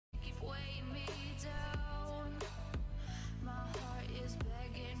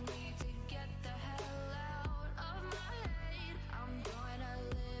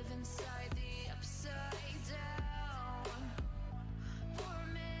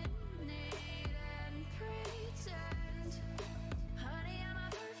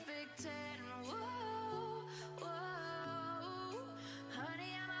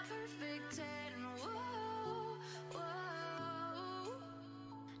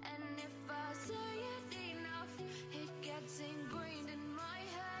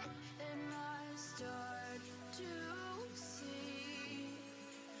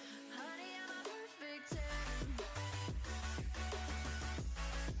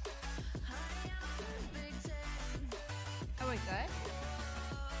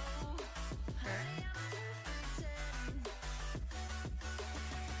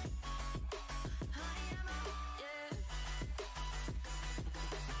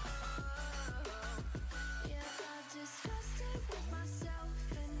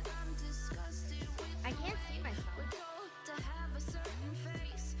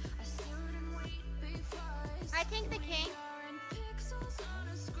think the king.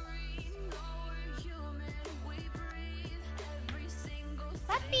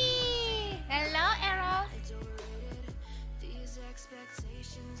 Puppy! Hello, Eros. These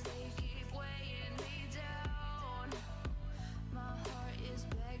expectations, they keep weighing me down. My heart is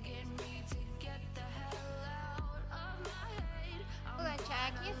begging me to get the hell out of my head. Hold on,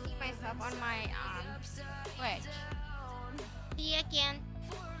 chat. I can't see myself on my Twitch. See you again.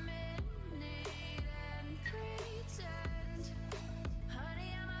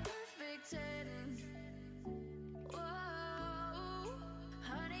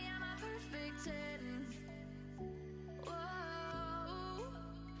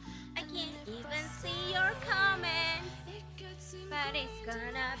 I can't even see your comments, but it's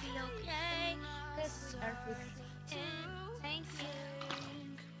gonna be okay, 'cause we are fixing. Thank you.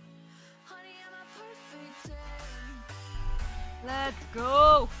 Let's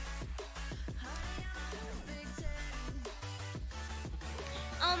go.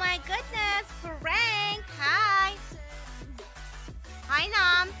 Oh my goodness, Frank, hi. Hi,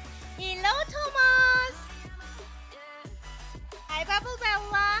 Nam. Hello, Thomas. Hi, Bubble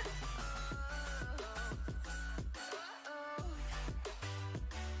Bella.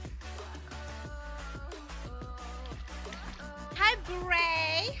 Hi,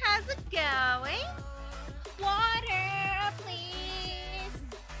 Bray. How's it going? Water, please.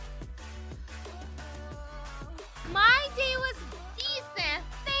 My day was decent.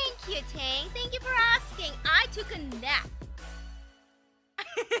 Thank you, Tang. Thank you for asking. I took a nap.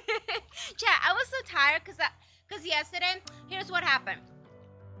 Chat, I was so tired because yesterday, here's what happened.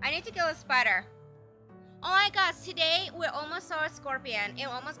 I need to kill a spider. Oh my gosh, today we almost saw a scorpion. It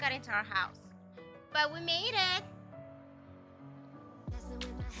almost got into our house. But we made it.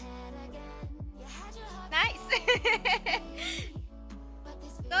 Nice.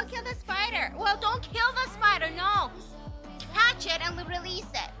 Go kill the spider. Well, don't kill the spider, no. Catch it and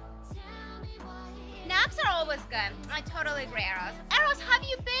release it. Naps are always good. I totally agree, Eros. Eros, how have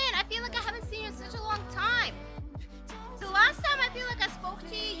you been? I feel like I haven't seen you in such a long time. The last time I feel like I spoke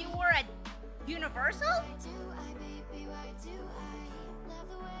to you, you were at Universal?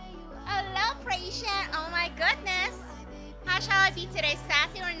 Hello, Pratian. Oh my goodness. How shall I be today?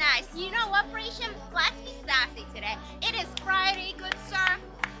 Sassy or nice? You know what, Pratian? Let's be sassy today. It is Friday, good sir.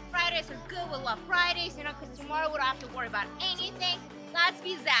 Fridays are good. We love Fridays, you know, because tomorrow we don't have to worry about anything. Let's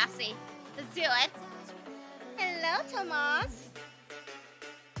be sassy. Let's do it. Hello, Tomas.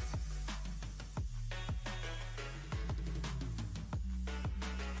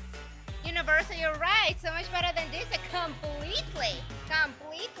 Universal, you're right. So much better than this. Completely.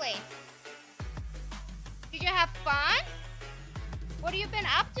 Completely. Did you have fun? What have you been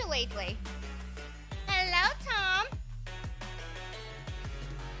up to lately? Hello, Tom.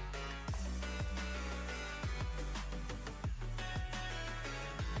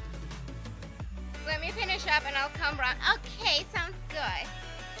 Let me finish up and I'll come round. Okay, sounds good.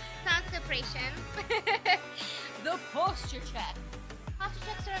 Sounds good, Pratian. The posture check. Posture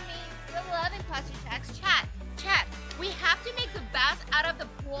checks are me. We're loving posture checks. Chat. We have to make the best out of the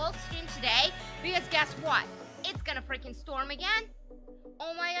pool stream today because guess what? It's gonna freaking storm again.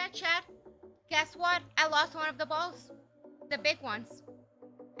 Oh my god, chat. Guess what? I lost one of the balls. The big ones.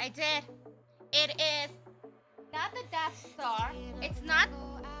 I did. It is not the Death Star. It's not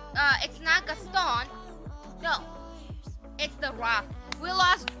Gaston. No. It's the Rock. We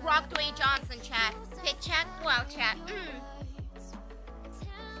lost Rock Dwayne Johnson, chat. Pick chat? Wow, chat.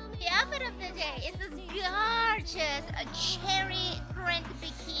 The outfit of the day is this gorgeous cherry print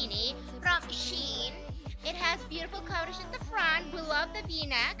bikini from Shein. It has beautiful coverage at the front. We love the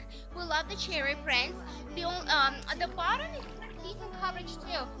V-neck. We love the cherry prints. The bottom is pretty decent coverage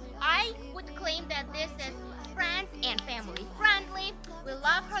too. I would claim that this is friends and family friendly. We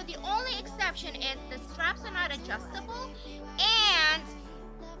love her. The only exception is the straps are not adjustable and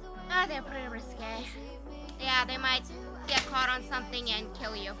they're pretty risque. Yeah, they might get caught on something and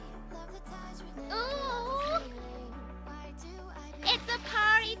kill you. Ooh! It's a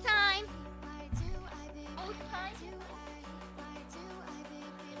party time! Oh, time?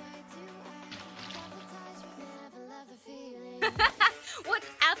 What's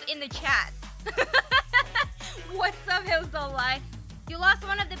up in the chat? What's up, Hillsdale Life? You lost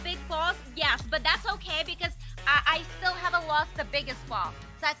one of the big balls? Yes, but that's okay because I still haven't lost the biggest ball.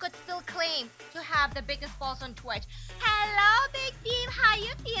 So I could still claim to have the biggest balls on Twitch. Hello, Big Beam. How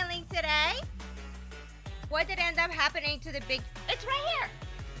you feeling today? What did end up happening to the big... It's right here.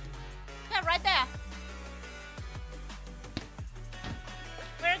 Yeah, right there.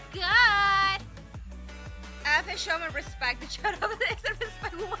 We're good. I have to show my respect. The chat over there is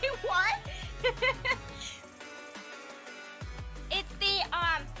respect. Wait, what?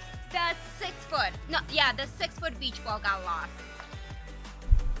 foot. No, yeah, the 6-foot beach ball got lost.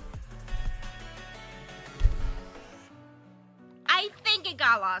 I think it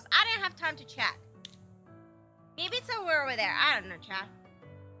got lost. I didn't have time to check. Maybe it's somewhere over there. I don't know, chat.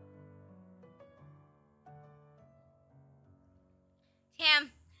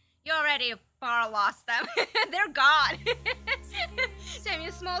 Tam, you already far lost them. They're gone. Tam,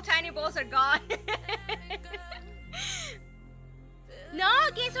 your small tiny balls are gone. No,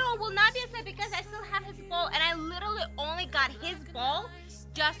 Gazer will not be upset because I still have his ball and I literally only got his ball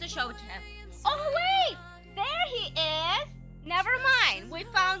just to show it to him. Oh wait, there he is. Never mind, we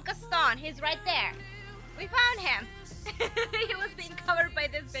found Gaston. He's right there. We found him. He was being covered by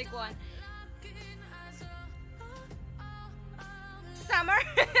this big one. Summer,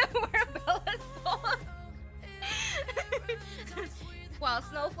 where Bella's balls. Well,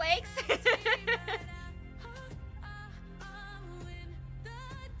 snowflakes.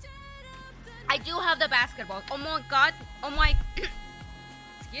 I do have the basketball. Oh my god. Oh my.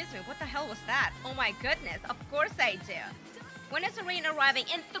 Excuse me, what the hell was that? Oh my goodness, of course I do. When is the rain arriving?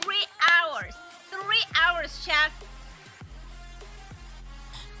 In 3 hours. 3 hours, chat.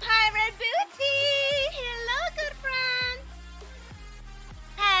 Pirate Booty! Hello, good friend.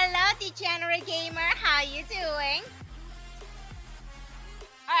 Hello, degenerate gamer. How you doing?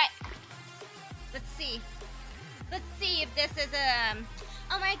 Alright. Let's see. Let's see if this is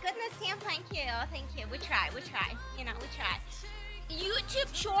oh my goodness, Sam, thank you. Thank you. We try. You know, we try.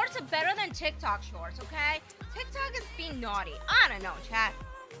 YouTube shorts are better than TikTok shorts, okay? TikTok is being naughty. I don't know, chat.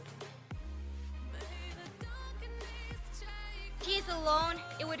 She's alone.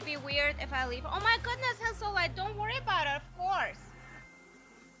 It would be weird if I leave. Oh my goodness, Hansel, don't worry about it, of course.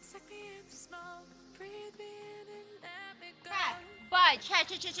 Chat, but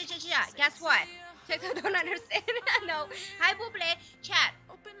guess what? TikTok don't understand. No. Hi, Buble. Chat.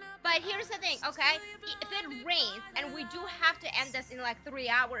 But here's the thing, okay? If it rains and we do have to end this in like 3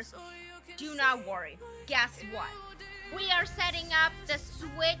 hours, do not worry. Guess what? We are setting up the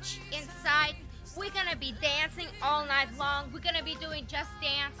Switch inside. We're gonna be dancing all night long. We're gonna be doing Just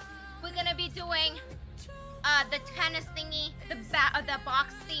Dance. We're gonna be doing the tennis thingy, the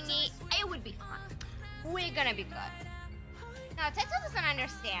box thingy. It would be fun. We're gonna be good. Now, TikTok doesn't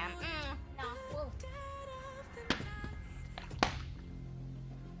understand. No. Whoa.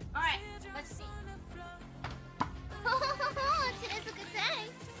 Alright, let's see. Today's a good day.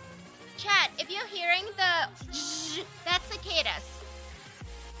 Chat, if you're hearing the that's cicadas.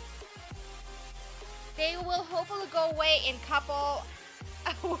 They will hopefully go away in couple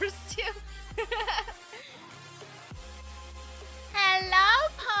hours too. Hello,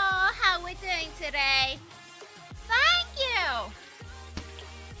 Paul. How we doing today? Thank you.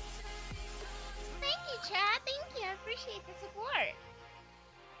 Thank you, chat. Thank you. I appreciate the support.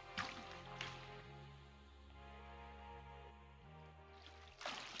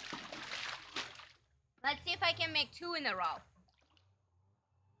 Let's see if I can make 2 in a row.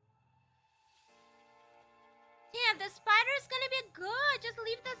 Damn, the spider is gonna be good. Just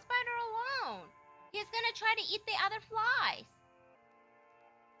leave the spider alone. He's gonna try to eat the other flies.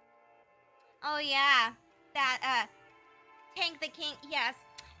 Oh yeah, that Tank the King. Yes.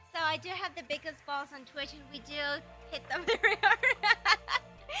 So I do have the biggest balls on Twitch, and we do hit them very hard.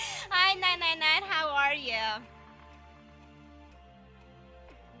 Hi 999, how are you?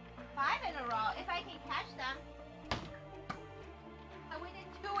 5 in a row, if I can catch them. So we did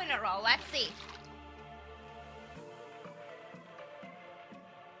 2 in a row. Let's see.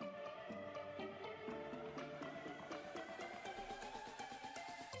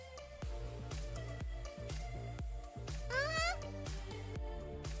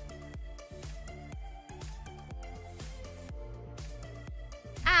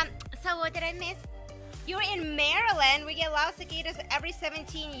 So what did I miss? You're in Maryland. We get loud cicadas every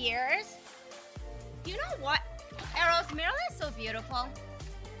 17 years. You know what, Eros? Maryland is so beautiful.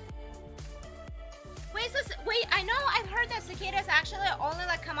 Wait, I know I've heard that cicadas actually only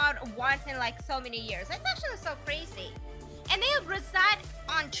like come out once in like so many years. That's actually so crazy. And they reside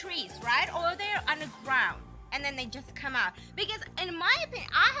on trees, right? Or they're underground. And then they just come out. Because in my opinion,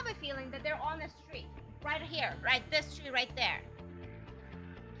 I have a feeling that they're on this tree. Right here, right? This tree right there.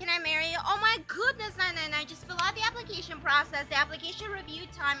 Can I marry you? Oh my goodness, 999. Just fill out the application process. The application review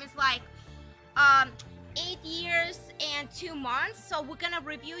time is like 8 years and 2 months. So we're gonna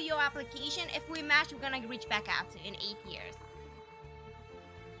review your application. If we match, we're gonna reach back out to you in 8 years.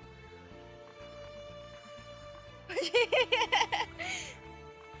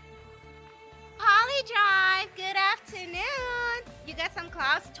 Polydrive, good afternoon. You got some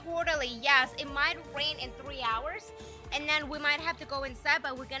clouds? Totally, yes. It might rain in 3 hours. And then we might have to go inside,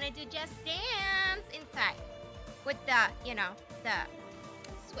 but we're gonna do Just Dance inside with the, you know, the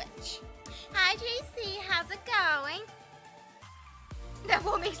switch. Hi, JC. How's it going? That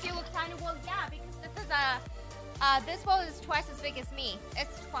ball makes you look tiny. Well, yeah, because this is this ball is twice as big as me.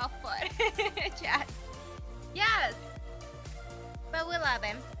 It's 12 foot. Chat. Yes. But we love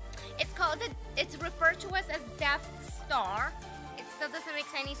him. It's referred to us as Death Star. It still doesn't make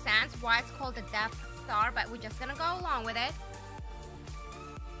any sense why it's called the Death Star, but we're just gonna go along with it.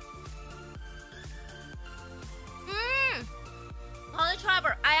 Holly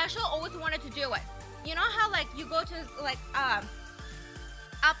Trevor, I actually always wanted to do it. You know how like you go to like up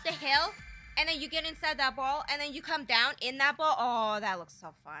the hill and then you get inside that ball and then you come down in that ball? Oh, that looks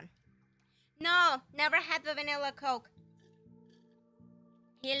so fun. No, never had the vanilla Coke.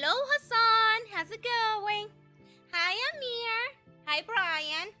 Hello, Hassan. How's it going? Hi, Amir. Hi,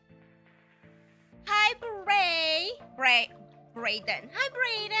 Brian. Hi, Brayden. Hi,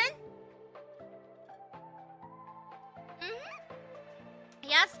 Brayden.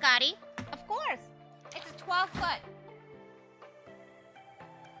 Yeah, Scotty. Of course. It's a 12-foot.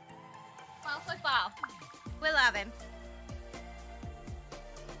 12-foot ball. We love him.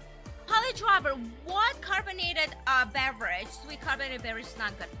 Holly Trevor, what carbonated beverage, sweet carbonated beverage is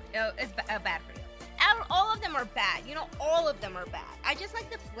not good for you? It's bad for you. All of them are bad. You know, all of them are bad. I just like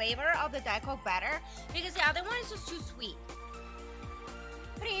the flavor of the Diet Coke better because the other one is just too sweet.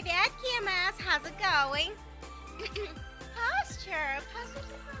 Привет, Kimas. How's it going? Posture just sounds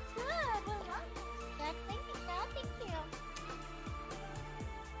good. We love it. Thank you, Chad. Thank you.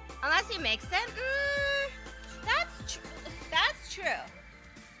 Unless you mix it. That's true.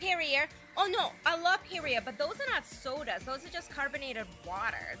 Perrier. Oh no, I love Perrier, but those are not sodas. Those are just carbonated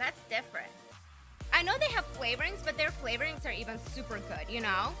water. That's different. I know they have flavorings, but their flavorings are even super good, you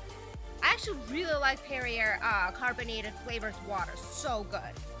know? I actually really like Perrier carbonated flavored water. So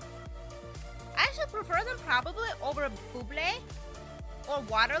good. I actually prefer them probably over Buble or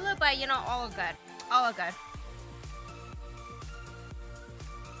Waterloo, but you know, all are good. All are good.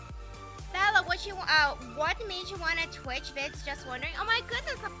 Bella, what made you want to Twitch vids? Just wondering. Oh my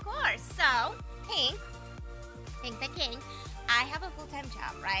goodness, of course. So, Pink the King, I have a full-time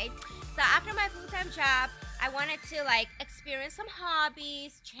job, right? So after my full-time job, I wanted to like experience some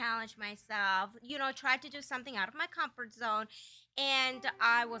hobbies, challenge myself, you know, try to do something out of my comfort zone. And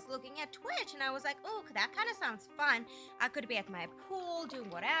I was looking at Twitch and I was like, oh, that kind of sounds fun. I could be at my pool doing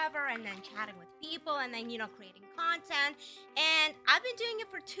whatever and then chatting with people and then, you know, creating content. And I've been doing it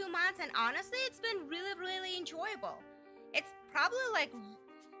for 2 months and honestly, it's been really, really enjoyable. It's probably like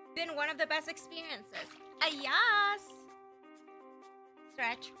been one of the best experiences. Yes.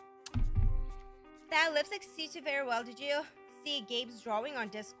 Stretch. That lipstick suits you very well. Did you see Gabe's drawing on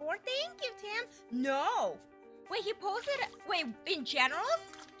Discord? Thank you, Tim. No. Wait, he posted. Wait, in generals?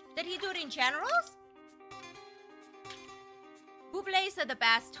 Did he do it in generals? Bublés are the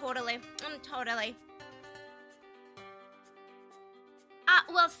best. Totally. Totally.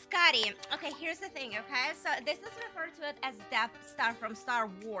 Well, Scotty. Okay, here's the thing, okay? So this is referred to it as Death Star from Star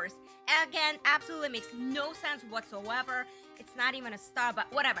Wars. Again, absolutely makes no sense whatsoever. It's not even a star,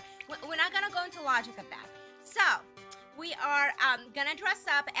 but whatever. We're not gonna go into logic of that. So, we are gonna dress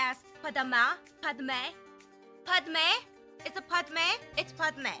up as Padme. It's a Padme. It's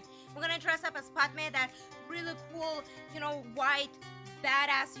Padme. We're gonna dress up as Padme, that really cool, you know, white,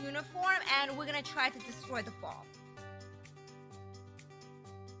 badass uniform, and we're gonna try to destroy the ball.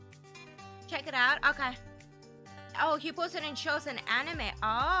 Check it out. Okay. Oh, he posted in shows and anime.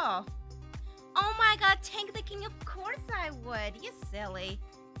 Oh. Oh my god, Tank the King, of course I would. You silly.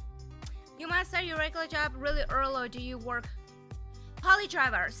 You must start your regular job really early, or do you work? Holly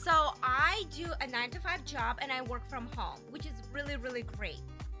Driver. So I do a 9-to-5 job and I work from home, which is really, really great.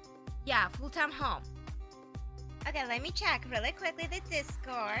 Yeah, full-time home. Okay, let me check really quickly the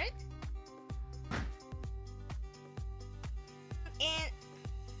Discord. And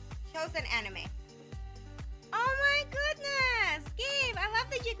shows and anime. Oh my goodness! Gabe, I love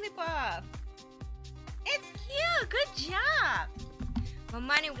the Jigglypuff. It's cute. Good job. My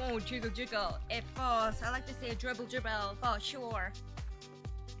money won't jiggle jiggle. It falls. I like to say dribble dribble for sure.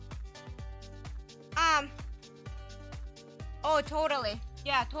 Oh, totally.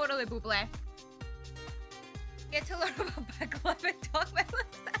 Yeah, totally, Buble. Get to learn about baklava and dog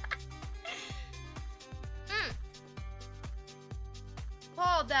melons.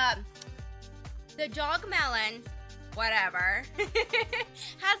 Oh, the dog melon, whatever,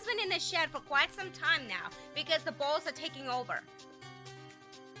 has been in the shed for quite some time now because the balls are taking over.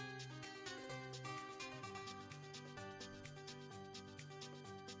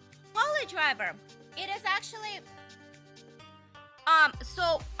 Holly Driver, it is actually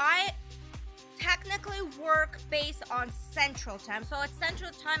So I technically work based on Central Time. So at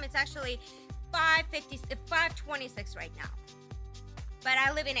Central Time, it's actually 5:26 right now. But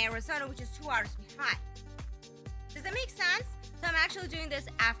I live in Arizona, which is 2 hours behind. Does that make sense? So I'm actually doing this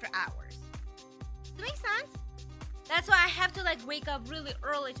after hours. Does that make sense? That's why I have to like wake up really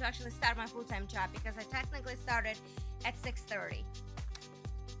early to actually start my full-time job, because I technically started at 6:30.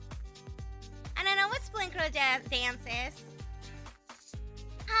 And I know what Sprinkler dance is.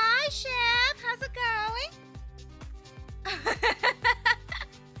 Hi, Chef. How's it going?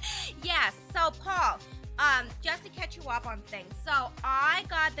 Yes. So, Paul, just to catch you up on things. So, I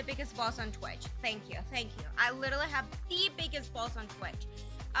got the biggest balls on Twitch. Thank you. Thank you. I literally have the biggest balls on Twitch.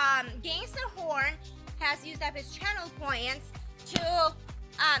 Gangster Horn has used up his channel points to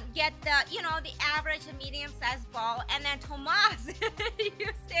get the, the average and medium-sized ball. And then Tomas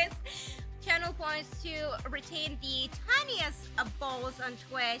used his channel points to retain the tiniest balls on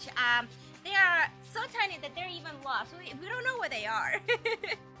Twitch. They are so tiny that they're even lost. We don't know where they are.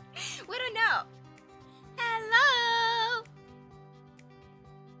 We don't know. Hello.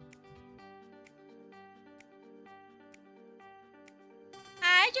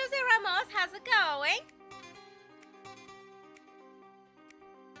 Hi, Jose Ramos. How's it going?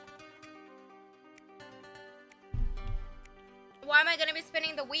 Why am I going to be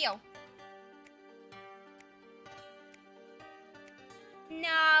spinning the wheel?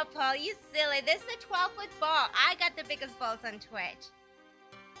 No, Paul, you silly. This is a 12-foot ball. I got the biggest balls on Twitch.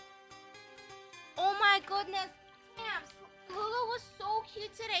 Oh my goodness. Damn, Lulu was so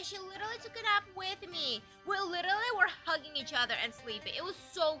cute today. She literally took a nap with me. We literally were hugging each other and sleeping. It was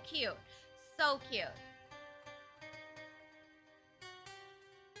so cute. So cute.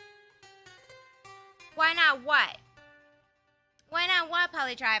 Why not what? Why not what,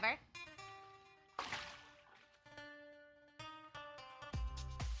 Polly Driver?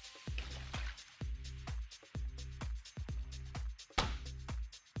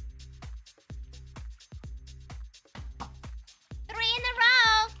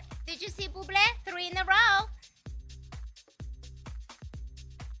 Did you see, Buble? 3 in a row.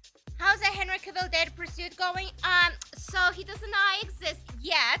 How's the Henry Cavill Dead Pursuit going? So he doesn't know I exist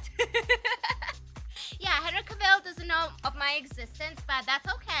yet. Yeah, Henry Cavill doesn't know of my existence, but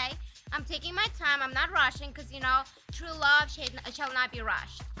that's okay. I'm taking my time. I'm not rushing because, true love shall not be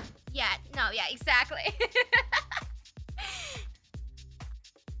rushed. Yet. No, yeah, exactly.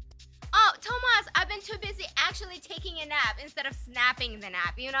 Oh, Thomas, I've been too busy actually taking a nap instead of snapping the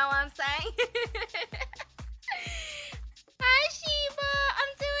nap. You know what I'm saying? Hi, Sheba.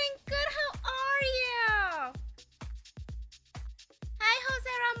 I'm doing good. How are you? Hi,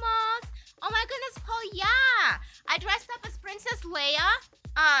 Jose Ramos. Oh my goodness, Paul. Yeah. I dressed up as Princess Leia.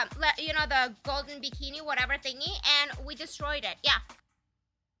 The golden bikini, whatever thingy, and we destroyed it. Yeah.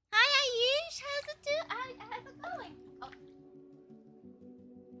 Hi, Ayush. How's it going? Oh.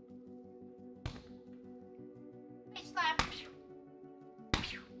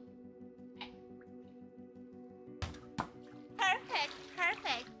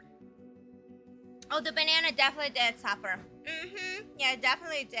 Perfect. Oh, the banana definitely did suffer. Yeah, it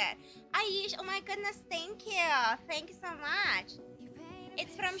definitely did. Ayush, oh my goodness, thank you. Thank you so much.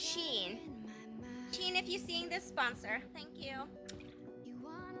 It's from Shein. Shein, if you're seeing this sponsor, thank you.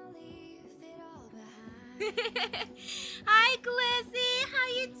 Hi, Glizzy, how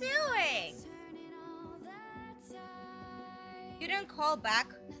you doing? You didn't call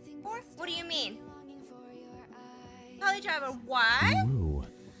back? What do you mean? Polly Driver, what? Ooh.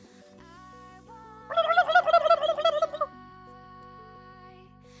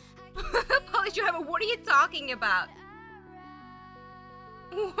 Polly Driver, what are you talking about?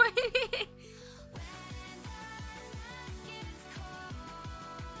 What?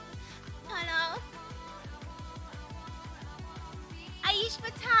 Hello? Ayush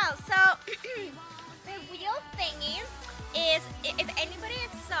Patel, so the real thingy is if anybody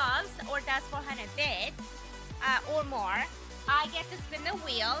subs or does 400 bits or more, I get to spin the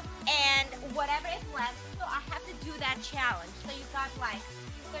wheel and whatever is left, so I have to do that challenge. So you got like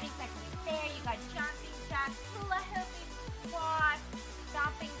 30 seconds there, you got jumping jacks, hula hooping squat,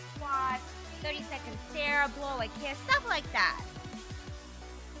 stomping squat, 30 seconds there, blow a kiss, stuff like that.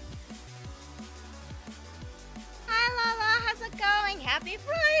 Hi Lala, how's it going? Happy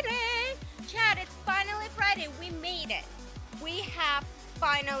Friday! Chad, it's finally Friday. We made it. We have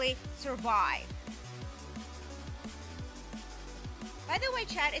finally survived. By the way,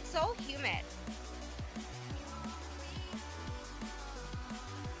 Chad, it's so humid.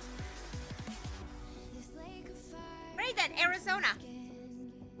 Braden, Arizona.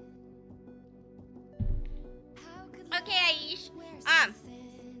 Okay, Aish.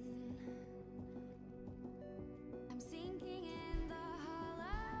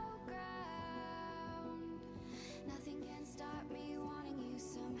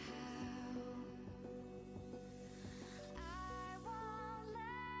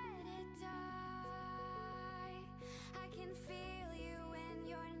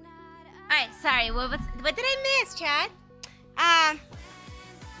 Sorry, what did I miss, Chad?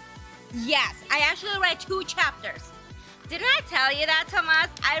 Yes, I actually read 2 chapters. Didn't I tell you that, Thomas?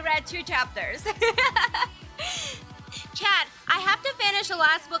 I read 2 chapters. Chad, I have to finish the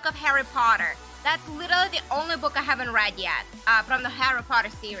last book of Harry Potter. That's literally the only book I haven't read yet from the Harry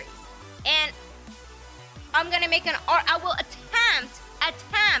Potter series. And I'm gonna make I will attempt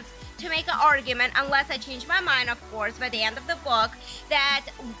to make an argument, unless I change my mind, of course, by the end of the book, that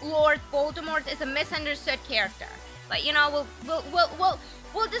Lord Voldemort is a misunderstood character. But you know,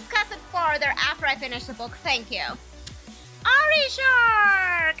 we'll discuss it further after I finish the book. Thank you. Ari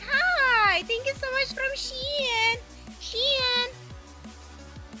Shark, hi! Thank you so much from Sheehan.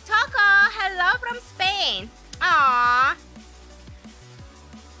 Taco, hello from Spain. Aww.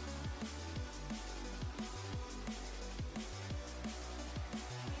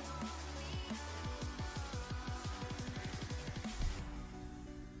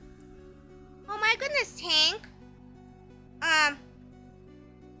 Oh my goodness, Tank.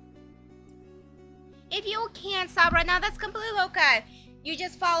 If you can't stop right now, that's completely okay. You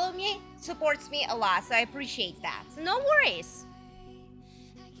just follow me, supports me a lot, so I appreciate that. So no worries.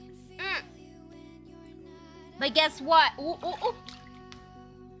 But guess what? Ooh, ooh, ooh.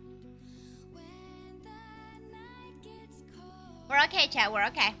 We're okay, chat. We're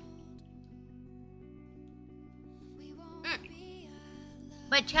okay.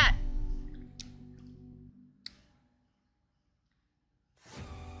 But chat.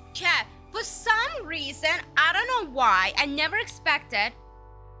 Chat. For some reason, I don't know why, I never expected.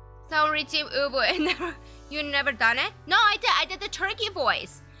 So Reteam Ubu, and you never done it? No, I did. I did the turkey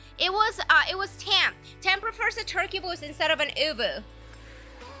voice. It was Tam. Tam prefers a turkey voice instead of an Ubu.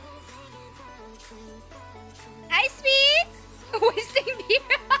 Hi, Speed. Wasting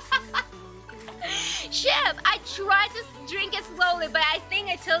beer. Ship, I tried to drink it slowly, but I think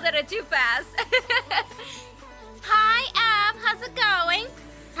I tilted it too fast. Hi, Ab. How's it going?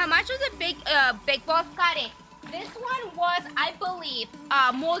 How much was a big boss got it? This one was, I believe,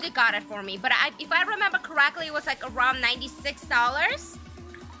 Moldy got it for me. But if I remember correctly, it was like around $96.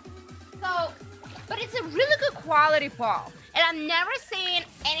 So, but it's a really good quality ball. And I've never seen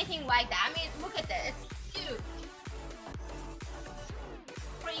anything like that. I mean, look at this. It's huge.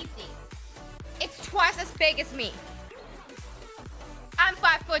 Crazy. It's twice as big as me. I'm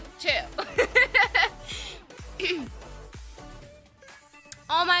 5'2".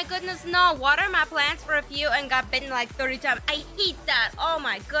 Oh my goodness, no. Water my plants for a few and got bitten like 30 times. I hate that. Oh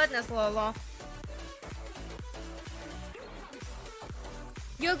my goodness, Lolo.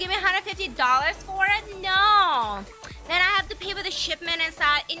 You'll give me $150 for it? No. Then I have to pay for the shipment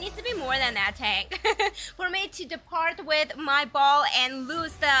inside. It needs to be more than that, Tank. For me to depart with my ball and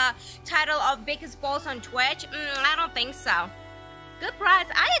lose the title of biggest balls on Twitch? I don't think so. Good price.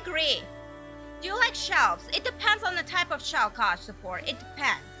 I agree. Do you like shelves? It depends on the type of shell cost support. It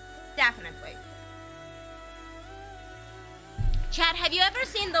depends. Definitely. Chad, have you ever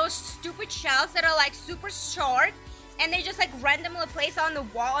seen those stupid shells that are like super short and they just like randomly placed on the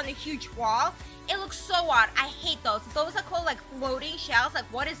wall, on a huge wall? It looks so odd. I hate those. Those are called like floating shells. Like,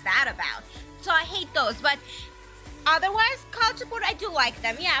 what is that about? So I hate those. But otherwise, cost support, I do like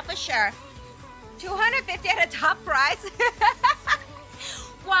them. Yeah, for sure. $250 at a top price.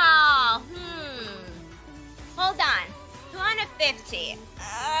 Wow. Hold on. 250.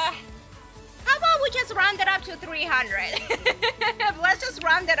 How about we just round it up to 300? Let's just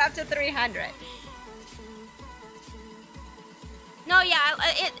round it up to 300. No, yeah,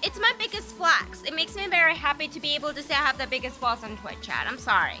 it's my biggest flex. It makes me very happy to be able to say I have the biggest balls on Twitch, chat. I'm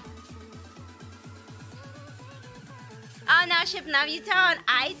sorry. Oh, now Ship Navitone.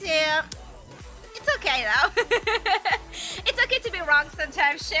 I do. It's okay, though. It's okay to be wrong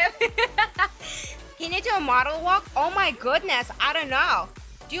sometimes, Ship. Can you do a model walk? Oh my goodness, I don't know.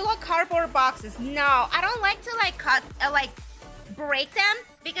 Do you like cardboard boxes? No, I don't like to like cut, break them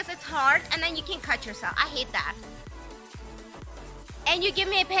because it's hard and then you can cut yourself. I hate that. And you give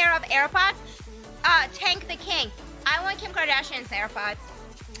me a pair of AirPods? Tank the King. I want Kim Kardashian's AirPods.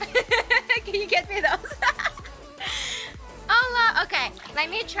 Can you get me those? Oh, okay. Let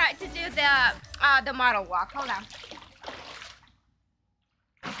me try to do the model walk. Hold on.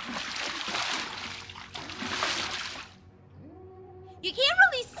 You can't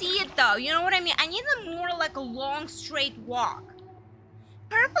really see it though, you know what I mean? I need a more like a long straight walk.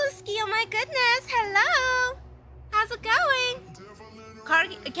 Purple Ski, oh my goodness, hello. How's it going?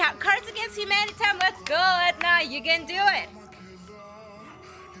 Cards Against Humanity time, let's go. Now you can do it.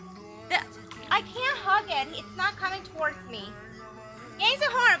 I can't hug it, it's not coming towards me. Yeah, it's a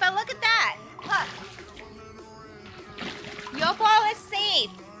horn, but look at that. Look. Your ball is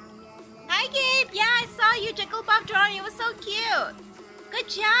safe. Hi, Good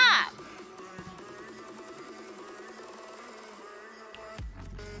job.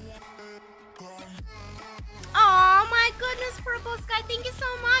 Oh my goodness, Purple Sky, thank you so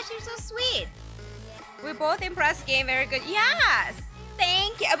much. You're so sweet. We're both impressed, game. Very good. Yes.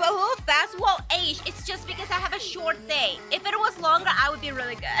 Thank you. But who fast? Well, H, it's just because I have a short day. If it was longer, I would be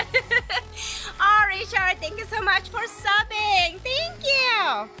really good. Oh, Richard, thank you so much for subbing. Thank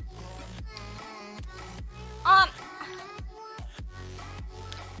you.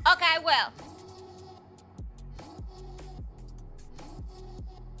 Okay, I will.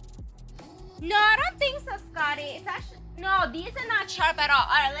 No, I don't think so, Scotty. It's actually, no, these are not sharp at all. All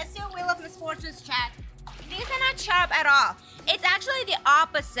right, let's do a Wheel of Misfortunes check. These are not sharp at all. It's actually the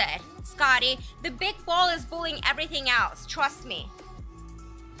opposite, Scotty. The big ball is bullying everything else. Trust me.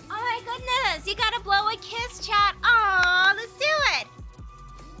 Oh my goodness, you gotta blow a kiss, chat. Aw, let's do it.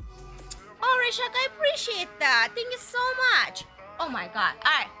 Oh, Rishak, I appreciate that. Thank you so much. Oh my God.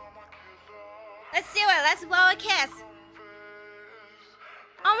 All right. Let's do it. Let's blow a kiss.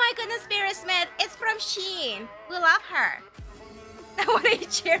 Oh my goodness, Spirit Smith. It's from Sheen. We love her. I want to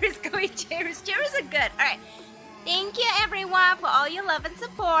eat cherries. Go eat cherries. Cherries are good. All right. Thank you, everyone, for all your love and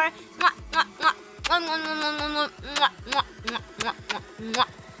support. There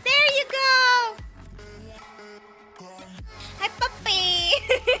you go. Hi, puppy.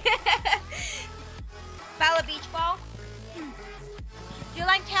 Bella Beach Ball. Do you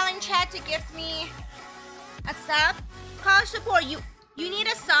like telling chat to gift me a sub? College support. You need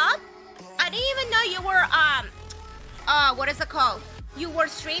a sub? I didn't even know you were what is it called? You were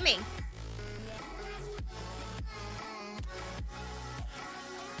streaming.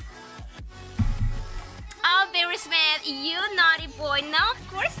 Oh, Barry Smith, you naughty boy. No, of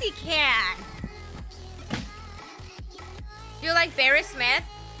course he can. You like Barry Smith?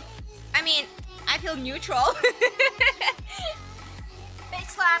 I mean, I feel neutral. Big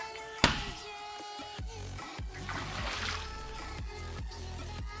slap.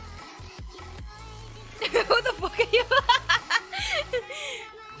 Who the fuck are you?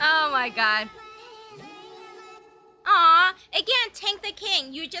 Oh my God. Aw, again, Tank the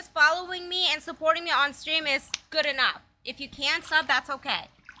King. You just following me and supporting me on stream is good enough. If you can't sub, that's okay.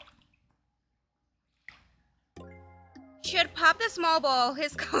 Should pop the small ball.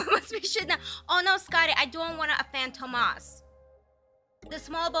 His call must be should not. Oh no, Scotty, I don't want to offend Tomas. The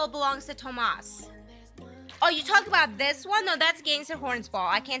small ball belongs to Tomas. Oh, you talk about this one? No, that's Gangster Horn's ball.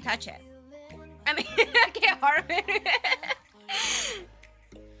 I can't touch it. I mean, I can't harm it.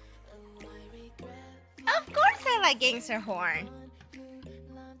 Of course I like Gangster Horn.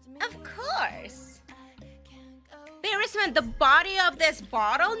 Of course. Barrisman, the body of this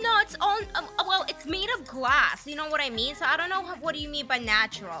bottle? No, it's on. Well, it's made of glass. You know what I mean? So I don't know what do you mean by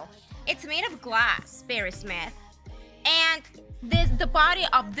natural. It's made of glass, Barry Smith. And the body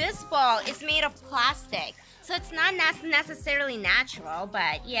of this ball is made of plastic. So it's not necessarily natural,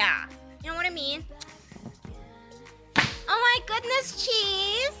 but yeah. You know what I mean? Oh my goodness,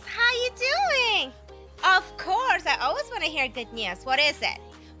 Cheese! How you doing? Of course, I always want to hear good news. What is it?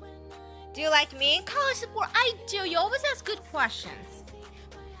 Do you like me? College support, I do. You always ask good questions.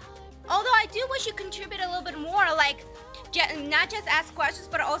 Although I do wish you contribute a little bit more, like, not just ask questions,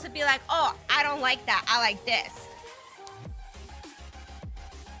 but also be like, oh, I don't like that, I like this.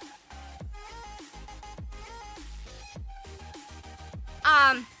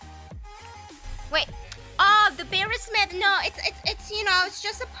 Wait. Oh, the Barry Smith. No, it's you know, it's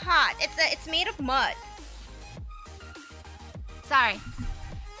just a pot. It's made of mud. Sorry.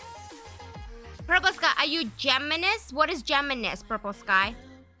 Purple Sky, are you Geminis? What is Geminis, Purple Sky?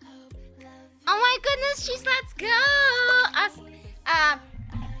 Oh my goodness, she's let's go.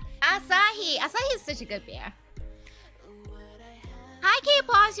 Asahi. Asahi is such a good beer. Hi,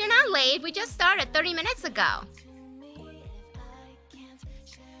 K-Pause. You're not late. We just started 30 minutes ago.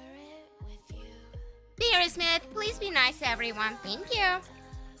 Barry Smith, please be nice to everyone. Thank you.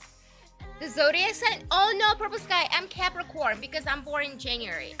 The zodiac sign? Oh no, Purple Sky, I'm Capricorn because I'm born in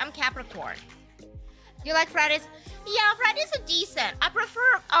January. I'm Capricorn. You like Fridays? Yeah, Fridays are decent. I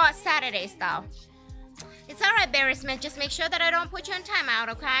prefer Saturdays though. It's alright, Barry Smith. Just make sure that I don't put you on timeout,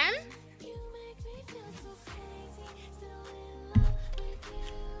 okay?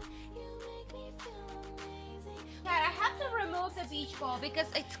 God, I have to remove the beach ball because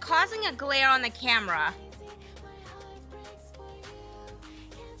it's causing a glare on the camera.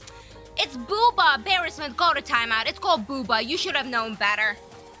 It's Booba. Barry Smith, go to timeout. It's called Booba. You should have known better.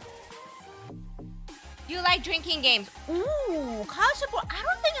 You like drinking games? Ooh, college support. I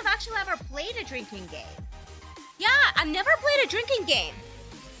don't think I've actually ever played a drinking game. Yeah, I've never played a drinking game.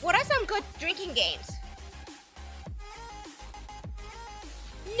 What are some good drinking games?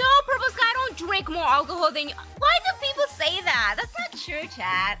 No, Purple Sky, I don't drink more alcohol than you. Why do people say that? That's not true,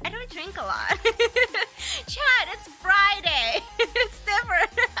 Chad. I don't drink a lot. Chad, it's Friday. It's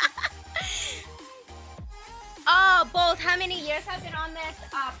different. Oh, both. How many years have been on this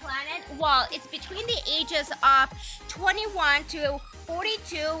planet? Well, it's between the ages of 21 to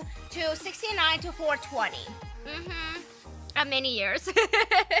 42 to 69 to 420. Many years.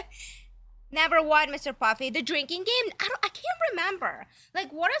 Never won, Mr. Puffy. The drinking game? I can't remember.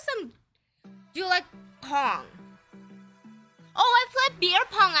 Like, what are some... Do you like Pong? Oh, I played beer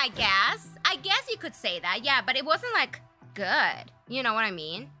pong, I guess. I guess you could say that. Yeah, but it wasn't, like, good. You know what I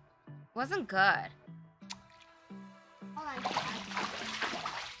mean? It wasn't good. Hold on.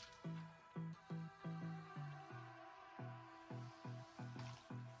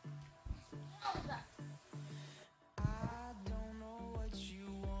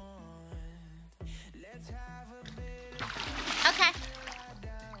 Okay.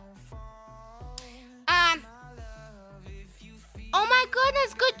 Oh my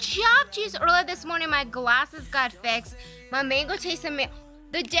goodness, good job, Cheese. Earlier this morning, my glasses got fixed. My mango tasted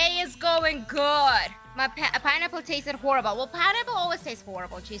the day is going good. My pineapple tasted horrible. Well, pineapple always tastes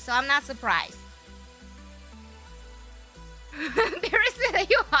horrible, Cheese, so I'm not surprised. Barry, are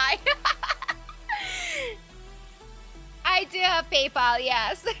you high? I do have PayPal,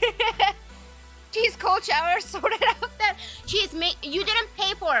 yes. Cheese, cold shower sorted out that. Cheese, you didn't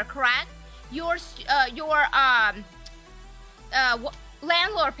pay for it, correct? Your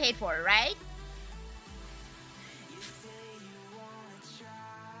landlord paid for it, right?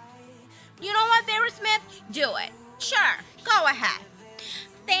 You know what, Barry Smith? Do it. Sure, go ahead.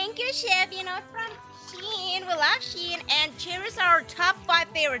 Thank you, Chef. You know, it's from Shein. We love Shein, and cherries are our top 5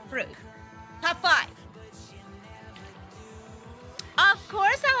 favorite fruit. Top 5. Of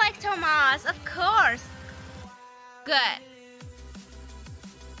course I like Tomas. Of course. Good.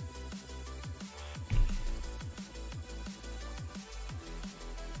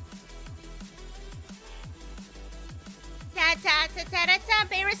 Ta-ta-ta-ta-ta-ta.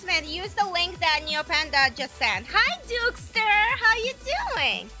 Barry Smith, use the link that Neopanda just sent. Hi, Dukester. How you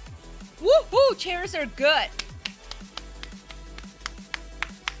doing? Woohoo! Cherries are good.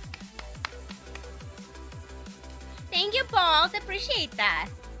 Thank you, Bolt. Appreciate that.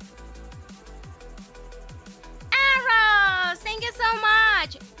 Arrows! Thank you so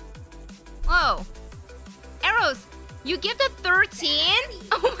much. Whoa. Arrows, you give the 13?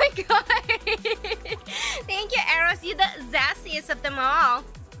 Oh my god. Thank you, Arrows. You're the zassiest of them all.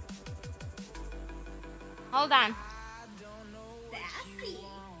 Hold on. Sassy.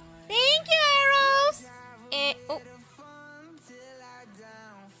 Thank you, Arrows. Oh.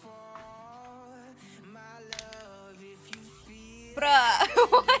 Bruh.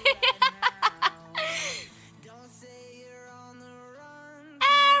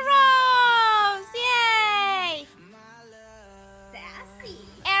 Arrows! Yay! Sassy.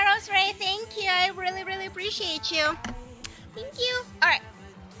 Arrows, Ray, thank you. I really, really appreciate you. Thank you. Alright.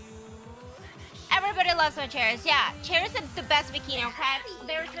 Everybody loves my chairs. Yeah, chairs are the best bikini, okay?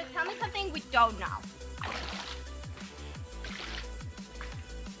 There's tell me something we don't know.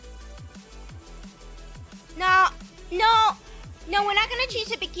 No, we're not gonna change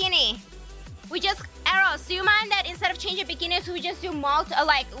the bikini. We just, Arrows, do you mind that instead of changing bikinis, we just do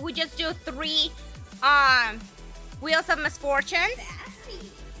we just do 3 Wheels of Misfortunes?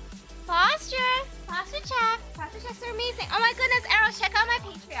 Sassy. Posture check. Posture checks are amazing. Oh my goodness, Arrows, check out my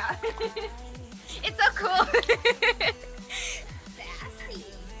Patreon. It's so cool. Sassy.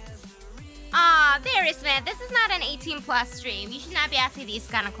 Barry Smith, this is not an 18+ stream. You should not be asking these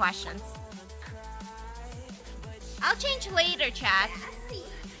kind of questions. I'll change later, chat.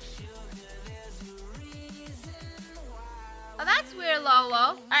 Oh, that's weird,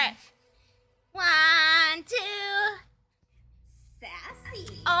 Lolo. Alright. 1, 2.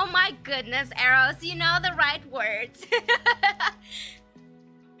 Sassy. Oh my goodness, Arrows. You know the right words.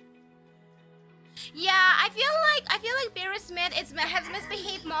 Yeah, I feel like Barry Smith has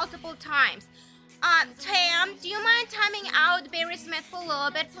misbehaved multiple times. Tam, do you mind timing out Barry Smith for a little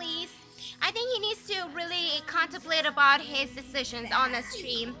bit, please? I think he needs to really contemplate about his decisions on the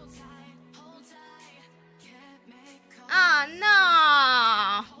stream. Oh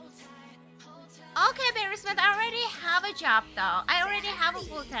no. Okay, Barry Smith, I already have a job though. I already have a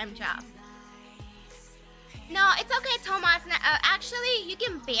full-time job. No, it's okay, Thomas. Actually, you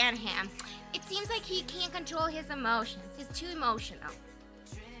can ban him. It seems like he can't control his emotions. He's too emotional.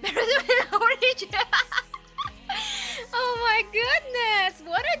 Oh my goodness,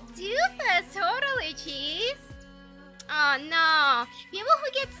 what a doofus, totally, Cheese. Oh no, people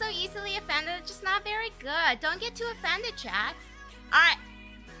who get so easily offended are just not very good. Don't get too offended, chat. Alright,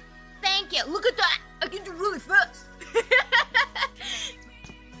 Thank you. Look at that. I can do really fast.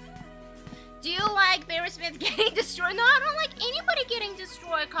 Do you like Barry Smith getting destroyed? No, I don't like anybody getting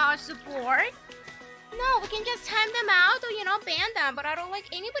destroyed, college support. No, we can just time them out or, you know, ban them. But I don't like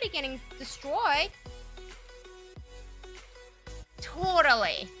anybody getting destroyed.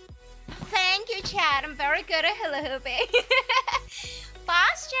 Totally. Thank you, Chad. I'm very good at hula hooping.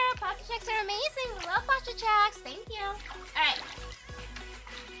 Posture. Posture checks are amazing. We love posture checks. Thank you. Alright.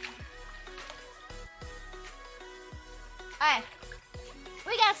 Alright.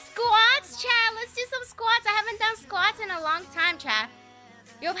 We got squats, Chad. Let's do some squats. I haven't done squats in a long time, Chad.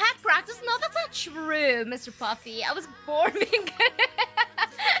 You've had practice? No, that's not true, Mr. Puffy. I was born being good.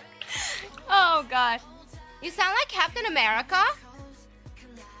 Oh, God. You sound like Captain America?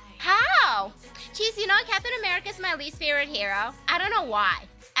 How? Jeez, you know Captain America is my least favorite hero. I don't know why.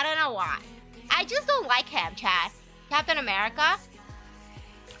 I don't know why. I just don't like him, Chad. Captain America?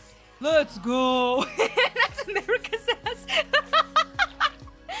 Let's go. That's America's ass.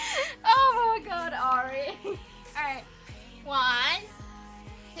 Oh my God, Ari. Alright. 1,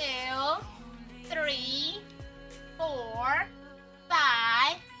 2, 3, 4,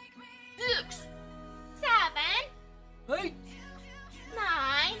 5, 6, 7, 8,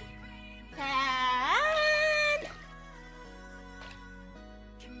 9, 10.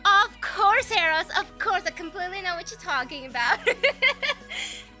 Of course, Heroes. Of course. I completely know what you're talking about.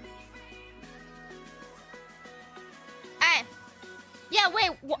 Hey. Yeah,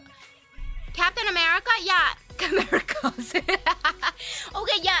 wait. Captain America? Yeah, Americas.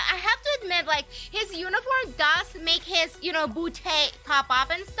 Okay, yeah, I have to admit, like, his uniform does make his, you know, bootay pop up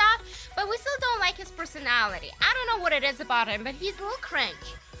and stuff, but we still don't like his personality. I don't know what it is about him, but he's a little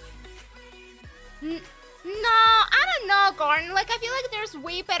cringe. No, I don't know, Gordon. Like, I feel like there's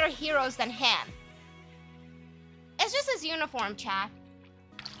way better heroes than him. It's just his uniform, Chad.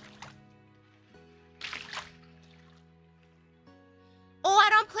 Oh,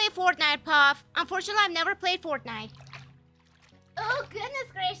 I don't play Fortnite, Puff. Unfortunately, I've never played Fortnite. Oh,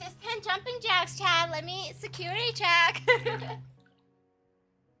 goodness gracious. 10 jumping jacks, Chad. Let me security check.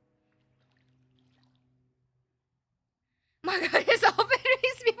 My God, it's all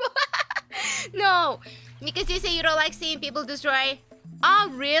Vietnamese people. No, because you say you don't like seeing people destroy.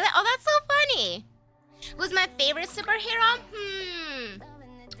 Oh, really? Oh, that's so funny. Who's my favorite superhero?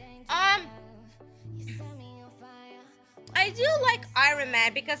 I do like Iron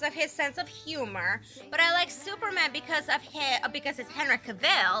Man because of his sense of humor, but I like Superman because it's Henry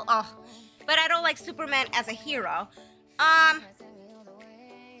Cavill. Oh, but I don't like Superman as a hero. I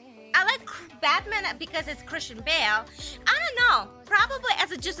like Batman because it's Christian Bale. I don't know. Probably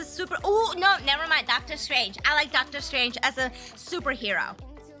as just a super. Oh no, never mind. Doctor Strange. I like Doctor Strange as a superhero.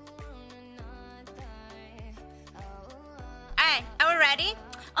 Alright, are we ready?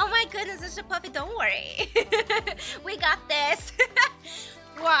 Oh my goodness, Mr. Puffy, don't worry. We got this.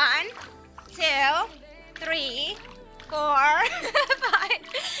 1, 2, 3, 4, 5.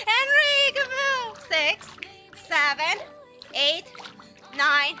 Henry Cavill. 6, 7, 8,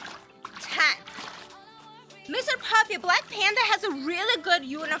 9, 10. Mr. Puffy, Black Panther has a really good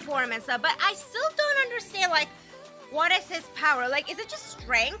uniform and stuff, but I still don't understand, like, what is his power? Like, is it just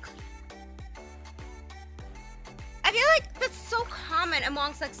strength? I feel like that's so common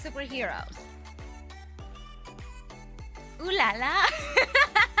amongst, like, superheroes. Ooh la la.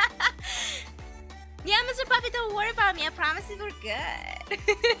 Yeah, Mr. Puffy, don't worry about me. I promise you we're good.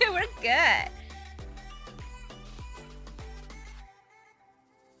 We're good.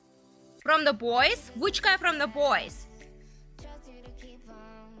 From The Boys? Which guy from The Boys?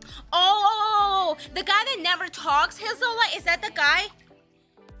 Oh, the guy that never talks, Hizola, is that the guy?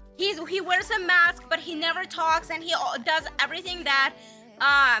 He wears a mask, but he never talks, and he does everything that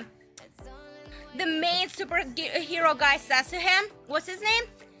the main superhero guy says to him. What's his name?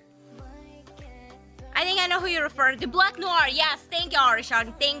 I think I know who you're referring to. Black Noir. Yes, thank you,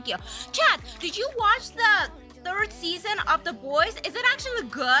 Arishan. Thank you. Chad, did you watch the 3rd season of The Boys? Is it actually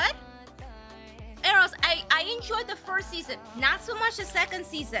good? Eros, I enjoyed the 1st season, not so much the 2nd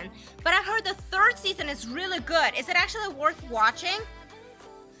season, but I heard the 3rd season is really good. Is it actually worth watching?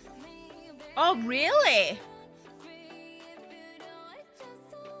 Oh, really?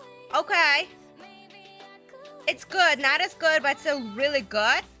 Okay. It's good, not as good, but still really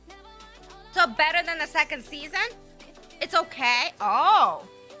good. So better than the 2nd season? It's okay. Oh.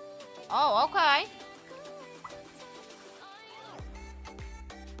 Oh, okay.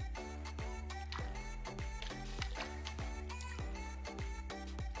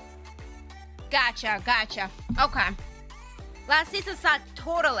 Gotcha. Okay. Last season sucked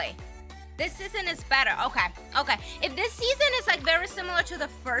totally. This season is better. Okay, okay. If this season is like very similar to the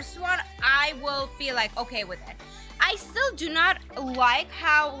first one, I will be like okay with it. I still do not like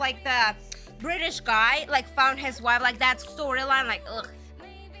how like the British guy like found his wife, like that storyline, like ugh.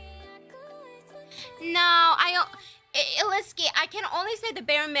 No, Iliski, I can only say the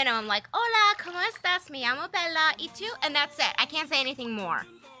bare minimum, like hola, ¿cómo estás? Me llamo Bella, ¿y tú? And that's it. I can't say anything more.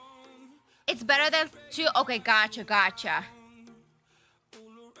 It's better than two. Okay, gotcha.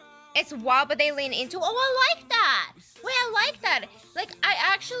 It's wild, but they lean into. Oh, I like that. Wait, I like that. Like, I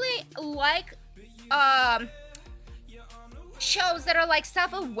actually like shows that are like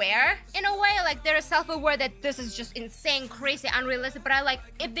self-aware in a way. Like they're self-aware that this is just insane, crazy, unrealistic. But I like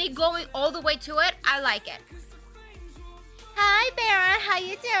if they going all the way to it. I like it. Hi, Baron. How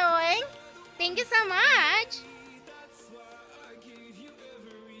you doing? Thank you so much.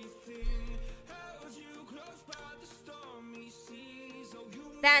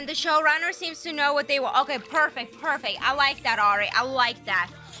 Then the showrunner seems to know what they want. Okay, perfect. I like that, Ari. I like that.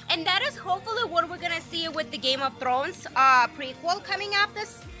 And that is hopefully what we're gonna see with the Game of Thrones prequel coming up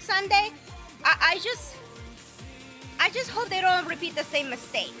this Sunday. I just hope they don't repeat the same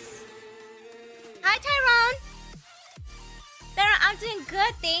mistakes. Hi, Tyrone. I'm doing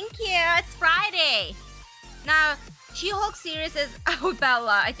good, thank you. It's Friday. Now, She-Hulk series is oh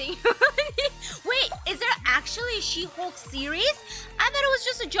Bella, I think. Wait, is there actually a She-Hulk series? I thought it was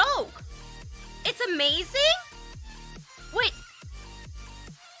just a joke. It's amazing? Wait.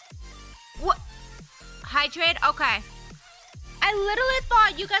 What? Hydrate? Okay. I literally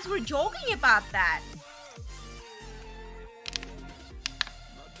thought you guys were joking about that.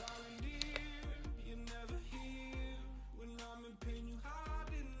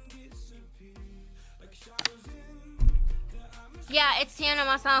 Yeah, it's Tiana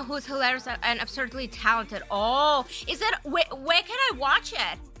Masana, who's hilarious and absurdly talented. Oh, is it? Where can I watch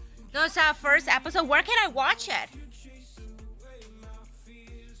it? No, it's our first episode. Where can I watch it?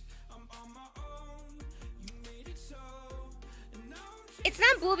 It's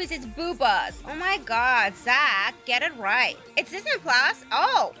not boobies, it's boobas. Oh my god, Zach, get it right. It's Disney Plus?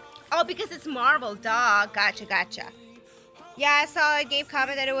 Oh, because it's Marvel, duh. Gotcha. Yeah, I saw a Gabe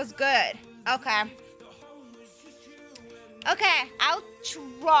comment that it was good. Okay, I'll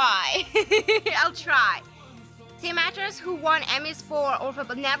try. I'll try. Team actors who won Emmys for Orphan,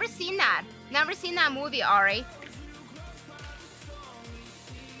 but never seen that. Never seen that movie, Ari.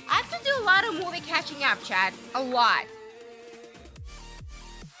 I have to do a lot of movie catching up, Chad. A lot.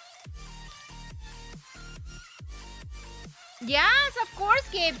 Yes, of course,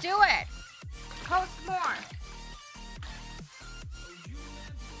 Gabe, do it. Post more.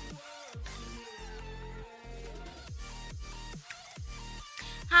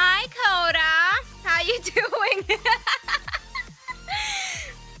 Hi, Coda. How you doing?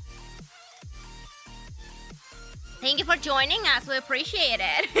 Thank you for joining us. We appreciate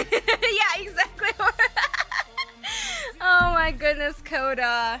it. Yeah, exactly. Oh my goodness,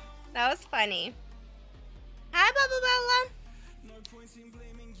 Coda. That was funny. Hi, Bella.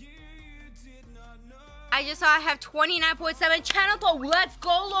 I just saw I have 29.7 channel poll. Let's go,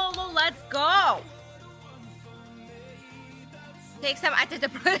 Lolo. Let's go. Next time I did the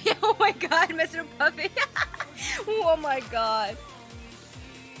oh my god, Mr. Puffy. Oh my god.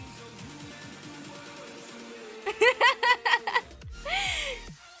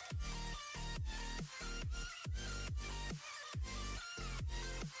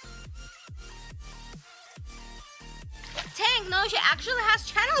 Tank, no, she actually has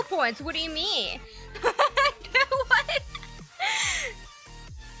channel points. What do you mean? What?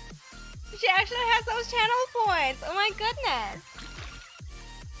 She actually has those channel points. Oh my goodness.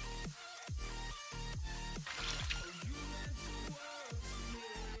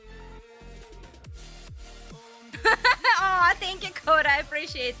 Aw, thank you, Coda. I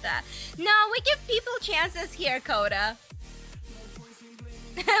appreciate that. No, we give people chances here, Coda.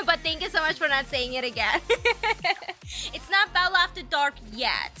 But thank you so much for not saying it again. It's not Bella After Dark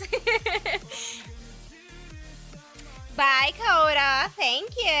yet. Bye, Coda.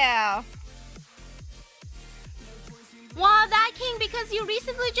 Thank you. Well, that King, because you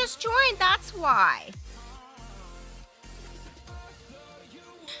recently just joined, that's why.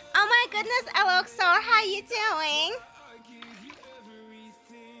 Oh my goodness, Eloxor, how you doing?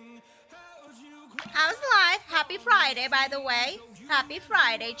 How's life? Happy Friday, by the way. Happy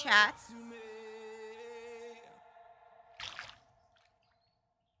Friday, chat.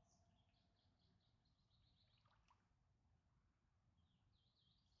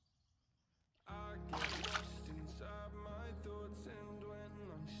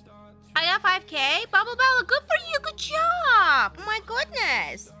 I got 5K. Bubble Bella, good for you. Good job. Oh my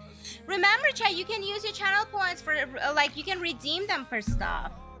goodness. Remember, chat, you can use your channel points for, like, you can redeem them for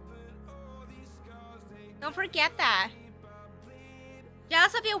stuff. Don't forget that.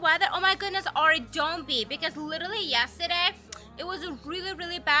 Jealous of your weather? Oh my goodness, Ari, don't be. Because literally yesterday, it was a really,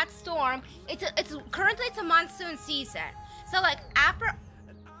 really bad storm. Currently it's a monsoon season. So like after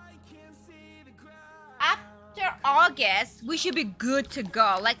August, we should be good to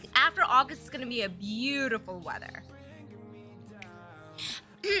go. Like after August, it's gonna be a beautiful weather.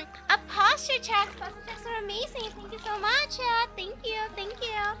 A posture check. Posture checks are amazing. Thank you so much, chat. Thank you. Thank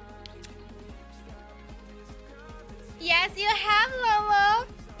you. Yes, you have, Lolo.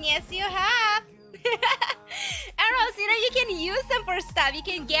 Yes, you have. Arrows, you know, you can use them for stuff. You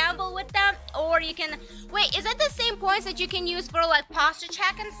can gamble with them, or you can... Wait, is that the same points that you can use for, like, posture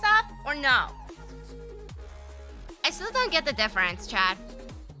check and stuff? Or no? I still don't get the difference, Chad.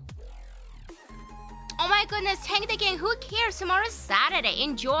 Oh my goodness, Tank the Gang, who cares? Tomorrow's Saturday.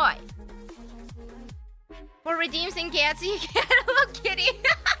 Enjoy. For redeems and gets, you get a little kitty.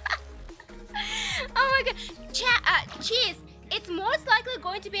 Oh my god. Cheese, it's most likely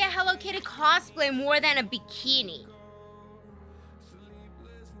going to be a Hello Kitty cosplay more than a bikini.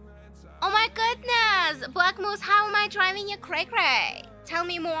 Oh my goodness. Black Moose, how am I driving you cray cray? Tell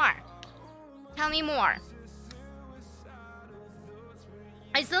me more. Tell me more.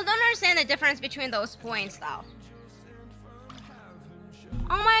 I still don't understand the difference between those points though.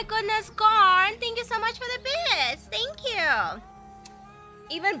 Oh my goodness, Garn. Thank you so much for the bits. Thank you.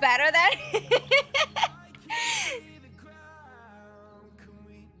 Even better than...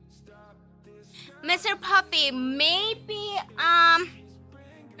 Mr. Puffy, maybe,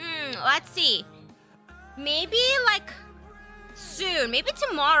 let's see. Maybe, like, soon. Maybe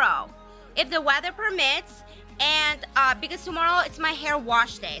tomorrow. If the weather permits. And, because tomorrow it's my hair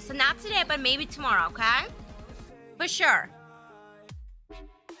wash day. So not today, but maybe tomorrow, okay? For sure.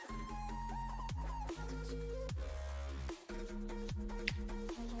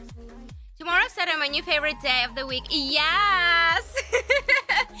 Tomorrow's Saturday, my new favorite day of the week. Yes!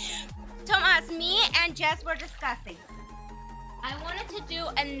 Thomas, me and Jess were discussing. I wanted to do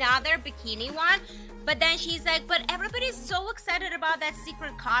another bikini one, but then she's like, but everybody's so excited about that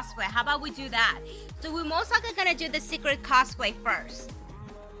secret cosplay. How about we do that? So we're most likely gonna do the secret cosplay first.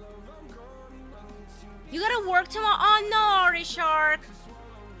 You gotta work tomorrow? Oh no, Richard.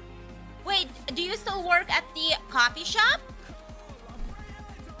 Wait, do you still work at the coffee shop?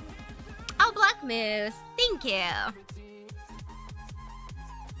 Oh, Black Moose. Thank you.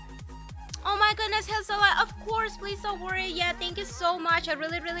 Oh my goodness, Hazelai. Of course, please don't worry. Yeah, thank you so much. I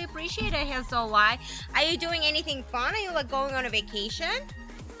really, really appreciate it, Hazelai. Are you doing anything fun? Are you like going on a vacation?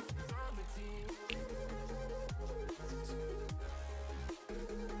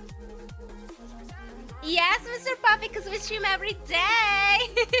 Yes, Mr. Puffy, because we stream every day.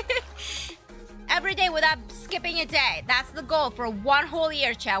 Every day without skipping a day. That's the goal for one whole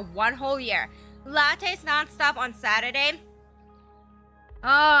year, chat. One whole year. Lattes non-stop on Saturday.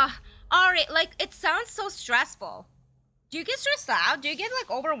 Alright, like, it sounds so stressful. Do you get stressed out? Do you get, like,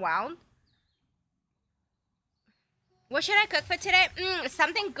 overwhelmed? What should I cook for today?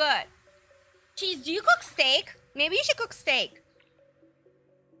 Something good. Cheese, do you cook steak? Maybe you should cook steak.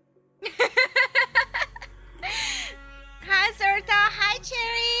 Hi, Zerta. Hi,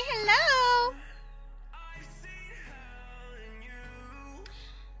 Cherry. Hello.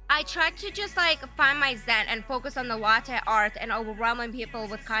 I tried to just like find my zen and focus on the latte art and overwhelming people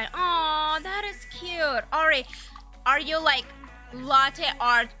with kind. Oh, that is cute. Ari, are you like latte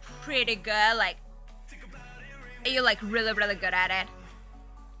art pretty good? Like, are you like really, really good at it?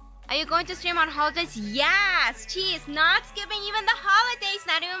 Are you going to stream on holidays? Yes. Cheese, not skipping even the holidays,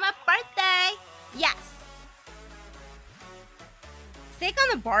 not even my birthday. Yes. Steak on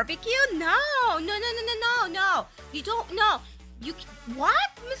the barbecue? No. You don't know. What?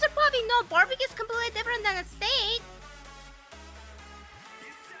 Mr. Puffy, no, barbecue is completely different than a steak.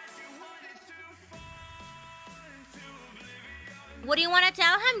 What do you want to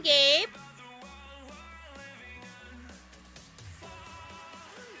tell him, Gabe?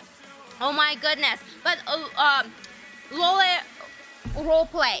 Oh my goodness. But, Lola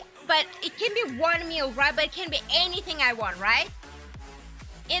roleplay. But it can be one meal, right? But it can be anything I want, right?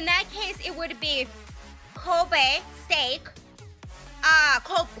 In that case, it would be Kobe steak.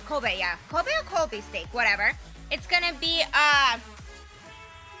 Kobe, yeah. Kobe or Kobe steak, whatever. It's gonna be,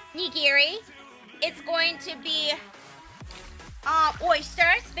 nigiri. It's going to be,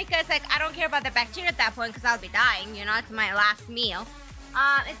 oysters, because, like, I don't care about the bacteria at that point, because I'll be dying, you know, it's my last meal.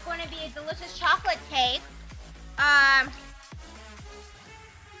 It's going to be a delicious chocolate cake.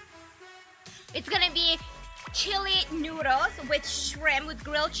 It's gonna be chili noodles with shrimp, with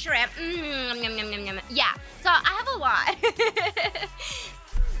grilled shrimp. Yum, yum, yum, yum. Yeah, so I have a lot.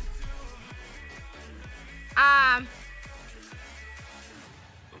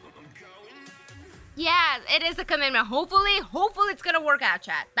 Yeah, it is a commitment. Hopefully it's gonna work out,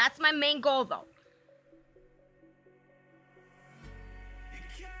 chat. That's my main goal, though.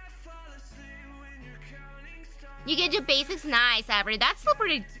 You get your basics, nice, Avery. That's still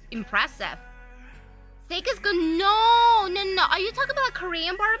pretty impressive. Steak is good. No. Are you talking about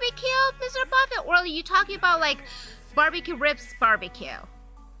Korean barbecue, Mr. Buffett? Or are you talking about like barbecue ribs barbecue?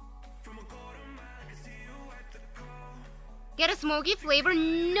 Get a smoky flavor?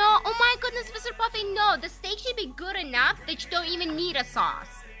 No. Oh my goodness, Mr. Buffett, no. The steak should be good enough that you don't even need a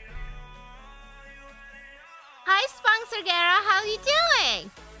sauce. Hi, Spunk Sergera. How you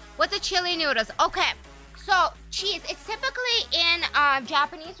doing? What's the chili noodles? Okay. So, cheese, it's typically in a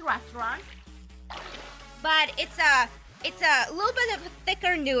Japanese restaurant, but it's a little bit of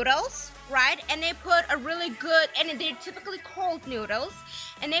thicker noodles, right? And they put a really good, and they're typically cold noodles,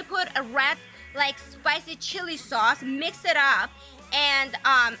 and they put a red, like, spicy chili sauce, mix it up, and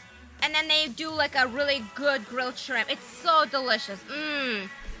then they do, like, a really good grilled shrimp. It's so delicious. Oh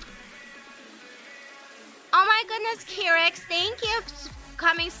my goodness, Kirix, thank you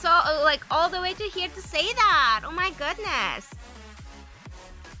coming so like all the way to here to say that. Oh my goodness.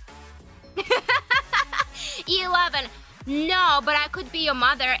 11. No, but I could be your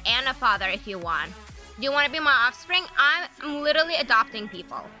mother and a father if you want. Do you want to be my offspring? I'm literally adopting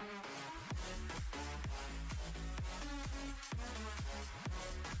people.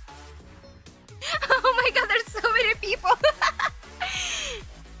 Oh my god, there's so many people.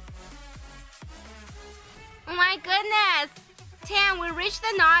 Oh my goodness. 10, we reached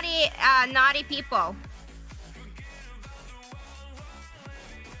the naughty people.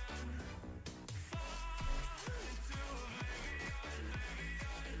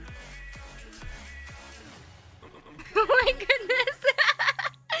 Oh my goodness.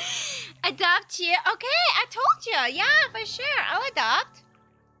 Adopt you? Okay, I told you. Yeah, for sure. I'll adopt.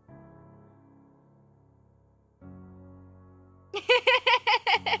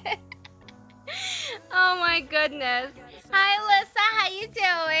 Oh my goodness. Hi, Alyssa. How you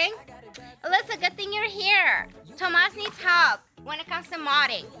doing? Alyssa, good thing you're here. Tomas needs help when it comes to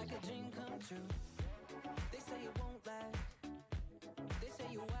modding.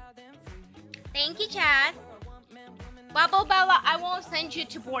 Thank you, Chad. Bubble Bella, I won't send you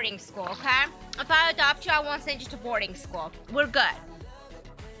to boarding school, okay? If I adopt you, I won't send you to boarding school. We're good.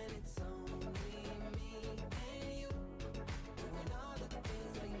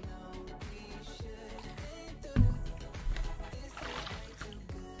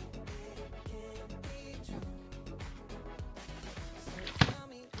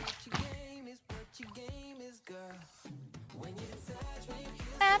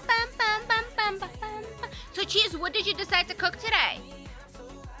 So, Cheese, what did you decide to cook today?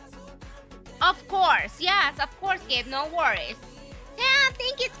 Of course, yes, of course, Gabe, no worries. Yeah, I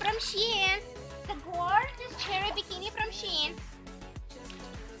think it's from Shein. The gorgeous cherry bikini from Shein.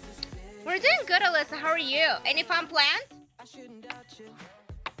 We're doing good, Alyssa. How are you? Any fun plans?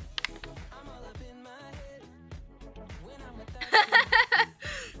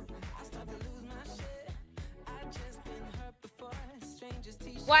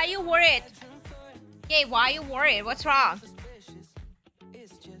 Why are you worried? Hey, why are you worried? What's wrong?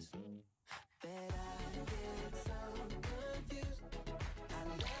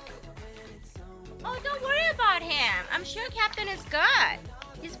 Oh, don't worry about him. I'm sure Captain is good.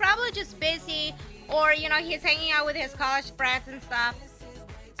 He's probably just busy, or, you know, he's hanging out with his college friends and stuff.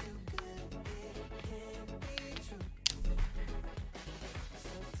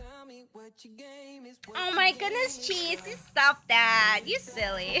 Oh my goodness, Cheese, you stop that. You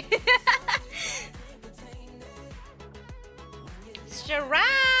silly.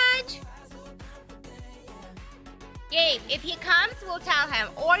 Sharaj. Gabe, if he comes, we'll tell him.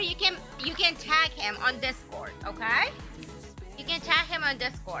 Or you can tag him on Discord, okay? You can tag him on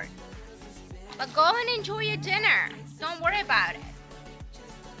Discord. But go and enjoy your dinner. Don't worry about it.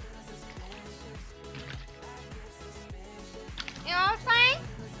 You know what I'm saying?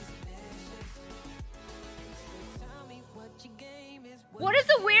 What is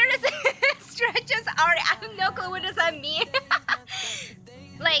the weirdest stretches are? I have no clue what does that mean.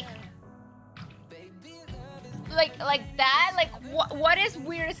 like that? Like what is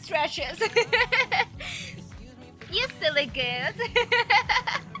weird stretches? You silly goose.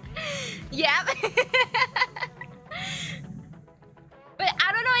 Yeah. But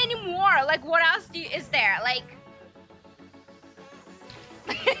I don't know anymore. Like what else is there? Like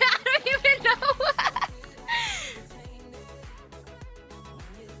I don't even know.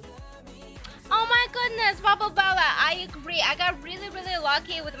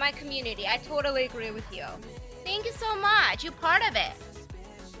 family, with my community. I totally agree with you. Thank you so much. You're part of it.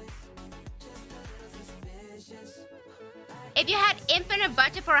 If you had infinite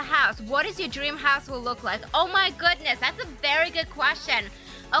budget for a house, what is your dream house will look like? Oh my goodness, that's a very good question.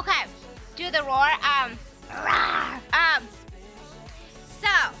 Okay, do the roar. So,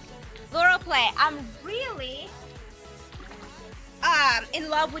 Laurel Play, I'm really in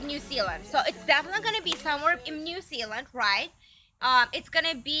love with New Zealand. So it's definitely gonna be somewhere in New Zealand, right? It's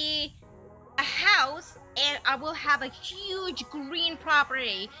gonna be a house, and I will have a huge green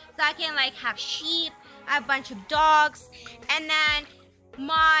property, so I can like have sheep, a bunch of dogs, and then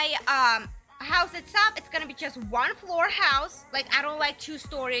my house itself, it's gonna be just one floor house. Like, I don't like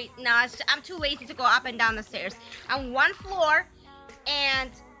 2-story. No, I'm too lazy to go up and down the stairs. And one floor,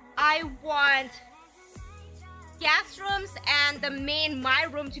 and I want guest rooms and my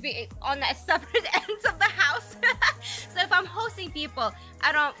room to be on the separate ends of the house. So if I'm hosting people,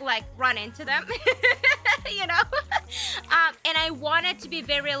 I don't like run into them, you know. And I want it to be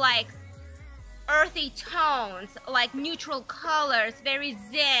very like earthy tones, like neutral colors, very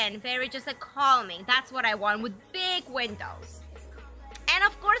zen, very just like calming. That's what I want, with big windows. And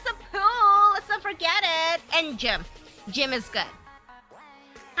of course a pool, let's not forget it. And gym. Gym is good.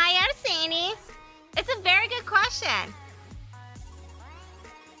 Hi Arsene. It's a very good question.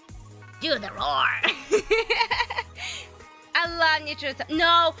 Do the roar. I love neutral tones.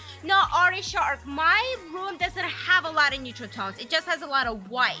 No, Ari Shark. My room doesn't have a lot of neutral tones. It just has a lot of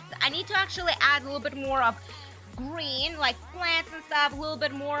whites. I need to actually add a little bit more of green, like plants and stuff. A little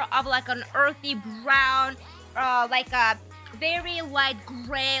bit more of like an earthy brown, like a very light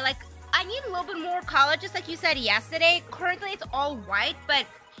gray. Like, I need a little bit more color, just like you said yesterday. Currently, it's all white, but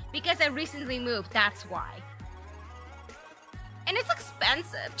because I recently moved, that's why. And it's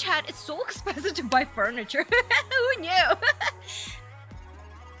expensive, Chad. It's so expensive to buy furniture. Who knew?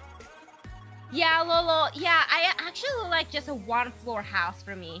 Yeah, Lolo. Yeah, I actually like just a one-floor house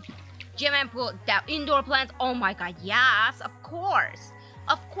for me. Gym and pool, indoor plants. Oh my god, yes, of course.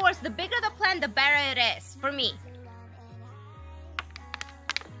 Of course, the bigger the plant, the better it is for me.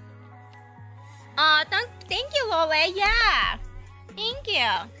 Thank you, Lole. Yeah, thank you.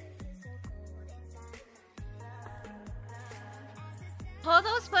 All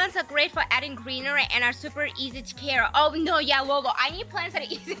those plants are great for adding greenery and are super easy to care of. Oh no, yeah, Lolo, I need plants that are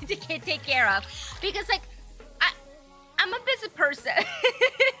easy to take care of, because like I'm a busy person.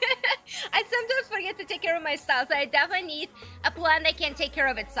 I sometimes forget to take care of myself, so I definitely need a plant that can take care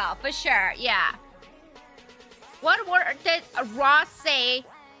of itself, for sure. Yeah. What word did Ross say?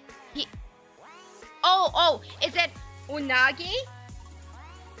 Oh, is it unagi?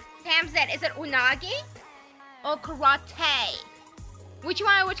 Tam said, is it unagi or karate? Which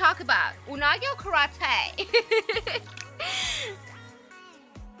one are we talking about? Unagi or karate?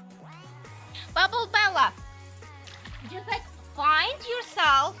 Bubble Bella. Just like find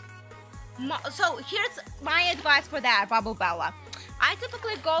yourself. So here's my advice for that, Bubble Bella. I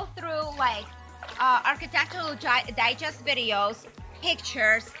typically go through like architectural digest videos,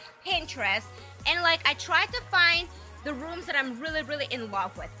 pictures, Pinterest, and like I try to find the rooms that I'm really, really in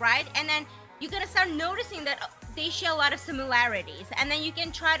love with, right? And then you're gonna start noticing that they share a lot of similarities, and then you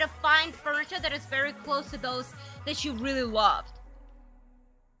can try to find furniture that is very close to those that you really loved.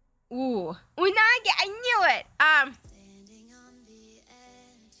 Ooh, unagi, I knew it.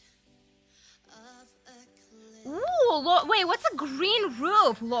 Ooh, wait, what's a green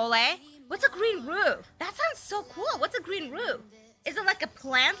roof, Lole? What's a green roof? That sounds so cool. What's a green roof? Is it like a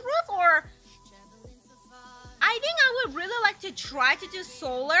plant roof, or? I think I would really like to try to do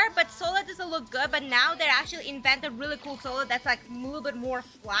solar, but solar doesn't look good. But now they actually invented really cool solar that's like a little bit more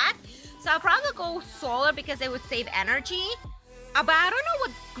flat. So I'll probably go solar because it would save energy. But I don't know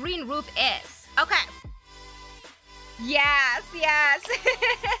what green roof is. Okay. Yes.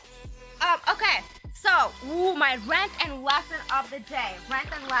 Okay. So, ooh, my rant and lesson of the day. Rant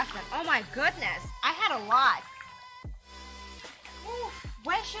and lesson. Oh my goodness. I had a lot. Ooh,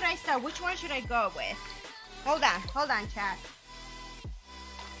 where should I start? Which one should I go with? Hold on, chat.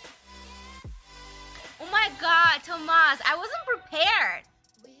 Oh my god, Tomas, I wasn't prepared.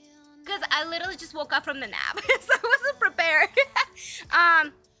 Because I literally just woke up from the nap. So I wasn't prepared.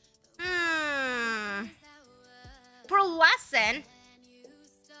 For a lesson.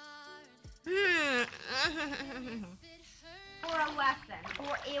 For a lesson.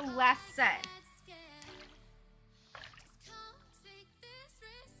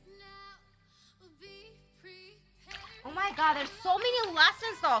 Oh my god, there's so many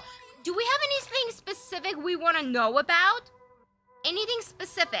lessons though. Do we have anything specific we want to know about? Anything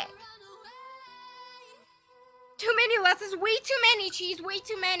specific? Too many lessons. Way too many, cheese. Way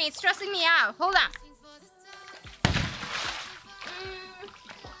too many. It's stressing me out. Hold on.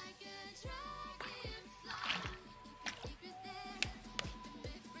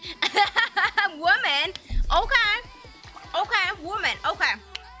 Woman. Okay. Okay, woman. Okay.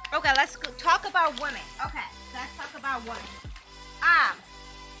 Okay, let's talk about women. Okay, let's talk about women.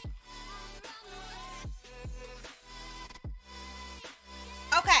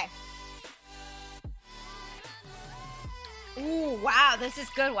 Okay. Ooh, wow, this is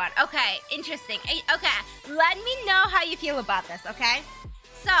a good one. Okay, interesting. Okay, let me know how you feel about this, okay?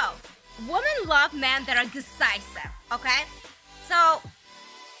 So, women love men that are decisive, okay? So,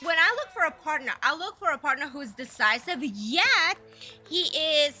 when I look for a partner, I look for a partner who's decisive, yet he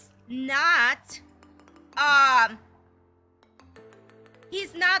is not,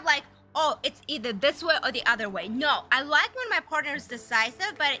 he's not like, oh, it's either this way or the other way. No, I like when my partner is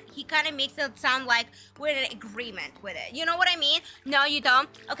decisive, but he kind of makes it sound like we're in agreement with it. You know what I mean? No, you don't?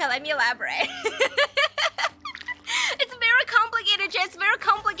 Okay, let me elaborate. It's very complicated, Jay. It's very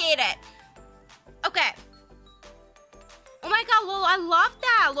complicated. Okay. Oh my god, Lola, I love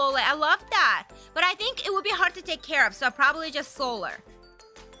that, Lola. I love that. But I think it would be hard to take care of, so probably just solar.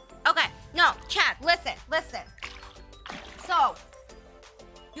 Okay, no, chat, listen. So,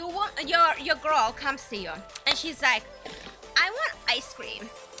 your girl comes to you, and she's like, I want ice cream.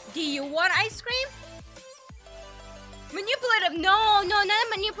 Do you want ice cream? Manipulative, no, not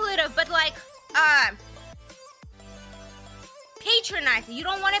manipulative, but like, patronizing. You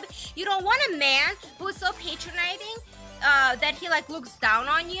don't want a man who is so patronizing that he like looks down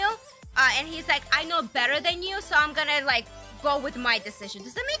on you, and he's like, I know better than you, so I'm gonna like go with my decision.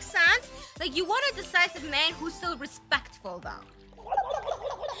 Does that make sense? Like, you want a decisive man who's still respectful though.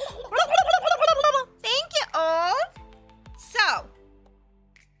 Thank you all. So,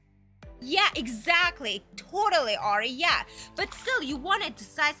 yeah, exactly, totally, Ari, yeah. But still, you want a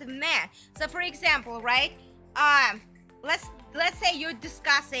decisive man. So, for example, right? Let's say you're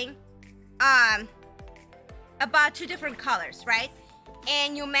discussing about two different colors, right?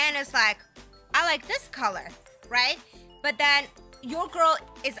 And your man is like, I like this color, right? But then your girl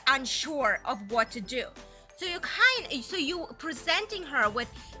is unsure of what to do. So you presenting her with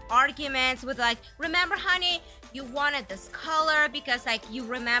arguments with like, remember, honey, you wanted this color because like you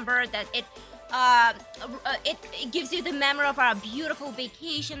remember that it gives you the memory of our beautiful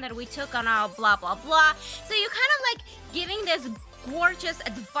vacation that we took on our blah blah blah. So you're kind of like giving this gorgeous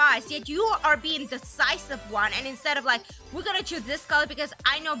advice, yet you are being decisive one, and instead of like, we're gonna choose this color because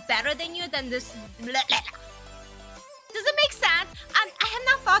I know better than you, than this blah, blah. Does it make sense? I have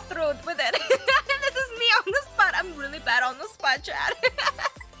not thought through it with it. This is me on the spot. I'm really bad on the spot, chat.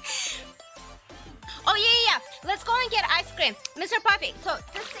 Oh, yeah. Let's go and get ice cream. Mr. Puffy, so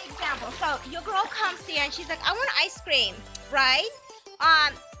this is the example. So your girl comes to you and she's like, I want ice cream, right?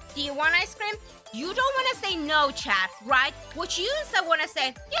 Do you want ice cream? You don't want to say no, chat, right? What you instead want to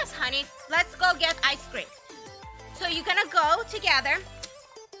say, yes, honey, let's go get ice cream. So you're going to go together.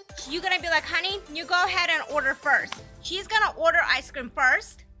 You're going to be like, honey, you go ahead and order first. She's going to order ice cream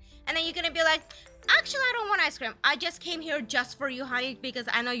first. And then you're going to be like, actually, I don't want ice cream. I just came here just for you, honey, because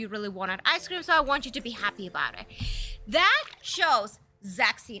I know you really wanted ice cream, so I want you to be happy about it. That shows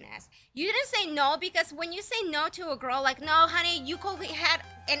sexiness. You didn't say no, because when you say no to a girl, like, no, honey, you go ahead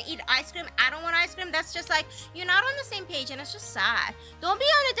and eat ice cream. I don't want ice cream. That's just like, you're not on the same page, and it's just sad. Don't be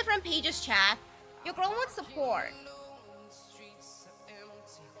on a different pages, chat. Your girl wants support.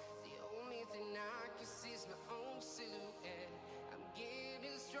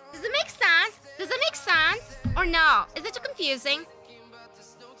 Does it make sense? Does it make sense? Or no? Is it too confusing?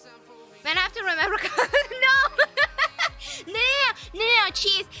 Man, I have to remember. No,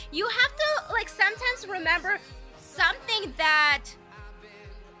 cheese. You have to, like, sometimes remember something that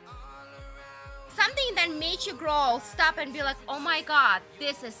made your girl stop and be like, oh my god,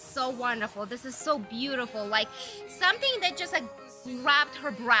 this is so wonderful. This is so beautiful. Like, something that just, like, grabbed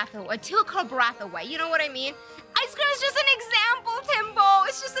her breath away, took her breath away. You know what I mean? Ice cream is just an example, Timbo.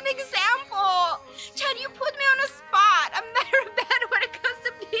 It's just an example. Chad, you put me on a spot. I'm very bad when it comes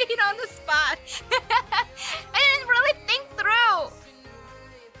to being on the spot. I didn't really think through.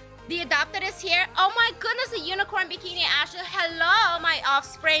 The adopted is here. Oh my goodness, a unicorn bikini. Ashley, hello, my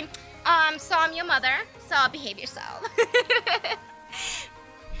offspring. So I'm your mother, so behave yourself.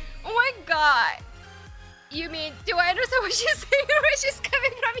 Oh my god. You mean, do I understand what she's saying or where she's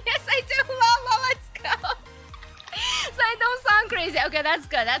coming from? Yes, I do. Lala, let's go. So I don't sound crazy. Okay, that's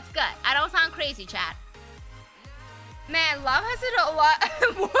good. That's good. I don't sound crazy, chat. Man, love has it a lot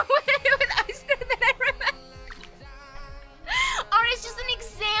more with ice cream than I remember. Or it's just an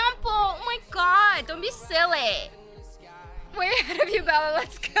example. Oh my god. Don't be be silly. Way ahead of you, Bella.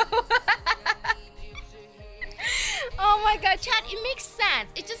 Let's go. Oh my god, chat, it makes sense.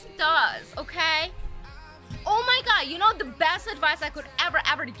 It just does, okay? Oh my god, you know the best advice I could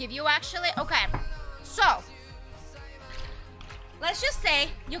ever give you, actually? Okay, so let's just say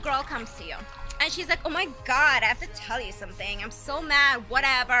your girl comes to you and she's like, oh my god, I have to tell you something. I'm so mad,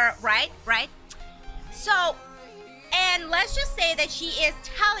 whatever, right? So, and let's just say that she is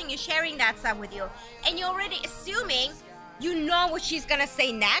telling you, sharing that stuff with you, and you're already assuming you know what she's gonna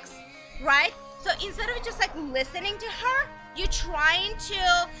say next, right? So instead of just like listening to her, you're trying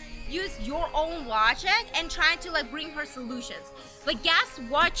to use your own logic and trying to like bring her solutions. But guess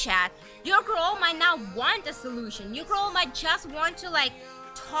what, chat? Your girl might not want a solution. Your girl might just want to like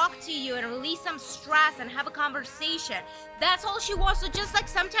talk to you and release some stress and have a conversation. That's all she wants. So just like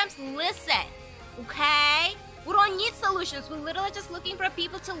sometimes listen, okay? We don't need solutions. We're literally just looking for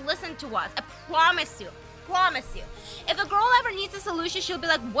people to listen to us. I promise you. If a girl ever needs a solution, she'll be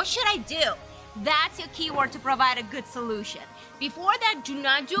like, what should I do? That's your keyword to provide a good solution. Before that, do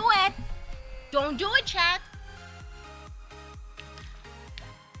not do it. Don't do it, chat.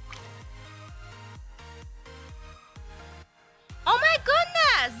 Oh my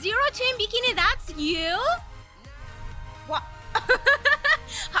goodness! 02 in bikini, that's you? What?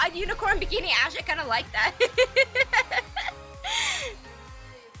 Hot unicorn bikini, Ash, I kind of like that.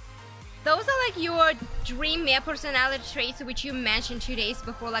 Those are like your dream male personality traits which you mentioned 2 days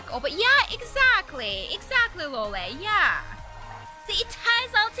before, like, oh, but yeah, exactly, Lole, yeah. See, it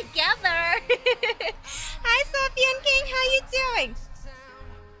ties all together. Hi, Sophian King, how you doing?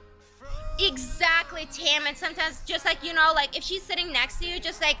 Exactly, Tam, and sometimes just like, you know, like if she's sitting next to you,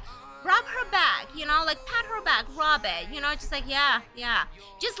 just like rub her back, you know, like pat her back, rub it, you know, just like, yeah.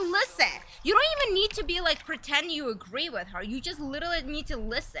 Just listen. You don't even need to be like pretend you agree with her. You just literally need to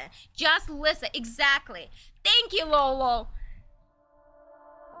listen. Just listen. Exactly. Thank you, Lolo.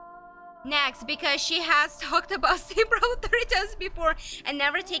 Next, because she has talked about same problem 30 times before and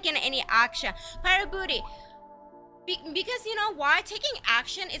never taken any action. Pirate Booty. Because you know why? Taking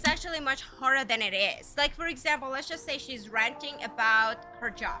action is actually much harder than it is. Like, for example, let's just say she's ranting about her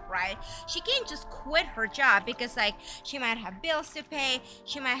job, right? She can't just quit her job because like she might have bills to pay,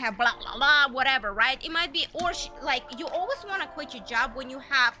 she might have blah blah blah, whatever, right? It might be, or she, like, you always want to quit your job when you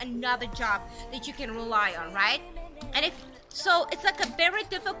have another job that you can rely on, right? And if so, it's like a very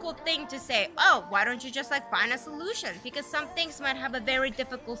difficult thing to say, oh, why don't you just like find a solution? Because some things might have a very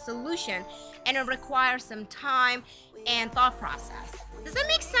difficult solution and it requires some time and thought process. Does that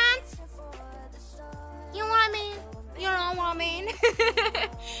make sense? You know what I mean? You know what I mean?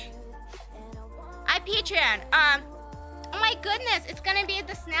 Patreon. Oh my goodness, it's gonna be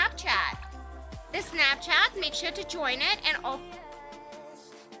the Snapchat. The Snapchat, make sure to join it, and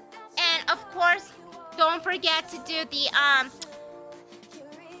of course, don't forget to do the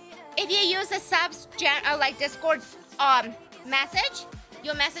if you use a subs like Discord message,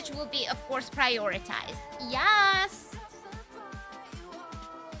 your message will be, of course, prioritized. Yes.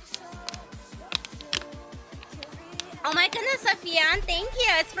 Oh my goodness, Safian, thank you.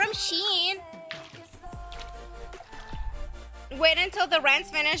 It's from Shein. Wait until the rent's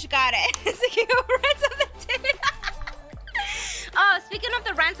finished. Got it. Speaking of rents of the day. Oh, speaking of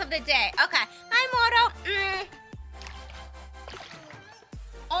the rents of the day. Okay. Hi, Moto.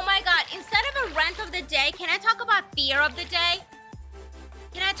 Oh my god. Instead of a rent of the day, can I talk about fear of the day?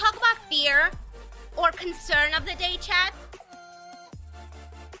 Can I talk about fear or concern of the day, chat?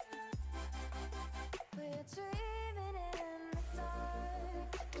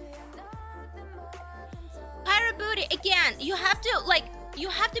 Pirate Booty, again, you have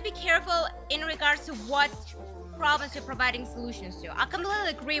to be careful in regards to what problems you're providing solutions to. I completely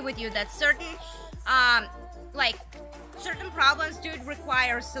agree with you that certain problems do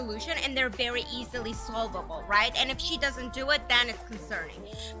require a solution and they're very easily solvable, right? And if she doesn't do it, then it's concerning.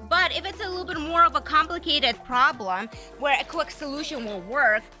 But if it's a little bit more of a complicated problem where a quick solution will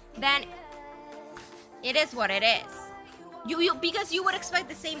work, then it is what it is. Because you would expect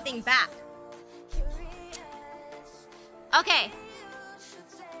the same thing back. Okay.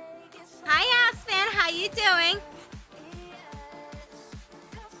 Hi, Aspen. How you doing?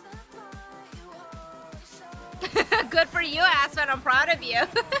 Good for you, Aspen. I'm proud of you.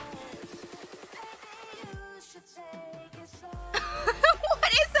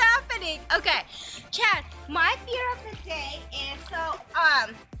 What is happening? Okay, chat. My fear of the day is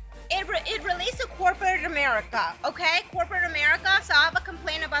it relates to corporate America. Okay, corporate America. So I have a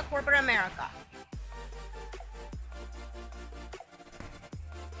complaint about corporate America.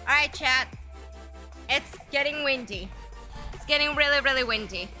 Alright, chat. It's getting windy. It's getting really, really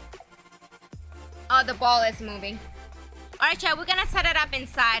windy. Oh, the ball is moving. All right, chat, we're gonna set it up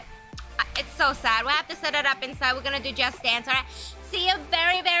inside. It's so sad. We have to set it up inside. We're gonna do Just Dance, all right? See you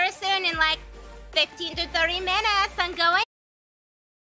very, very soon in like 15 to 30 minutes. I'm going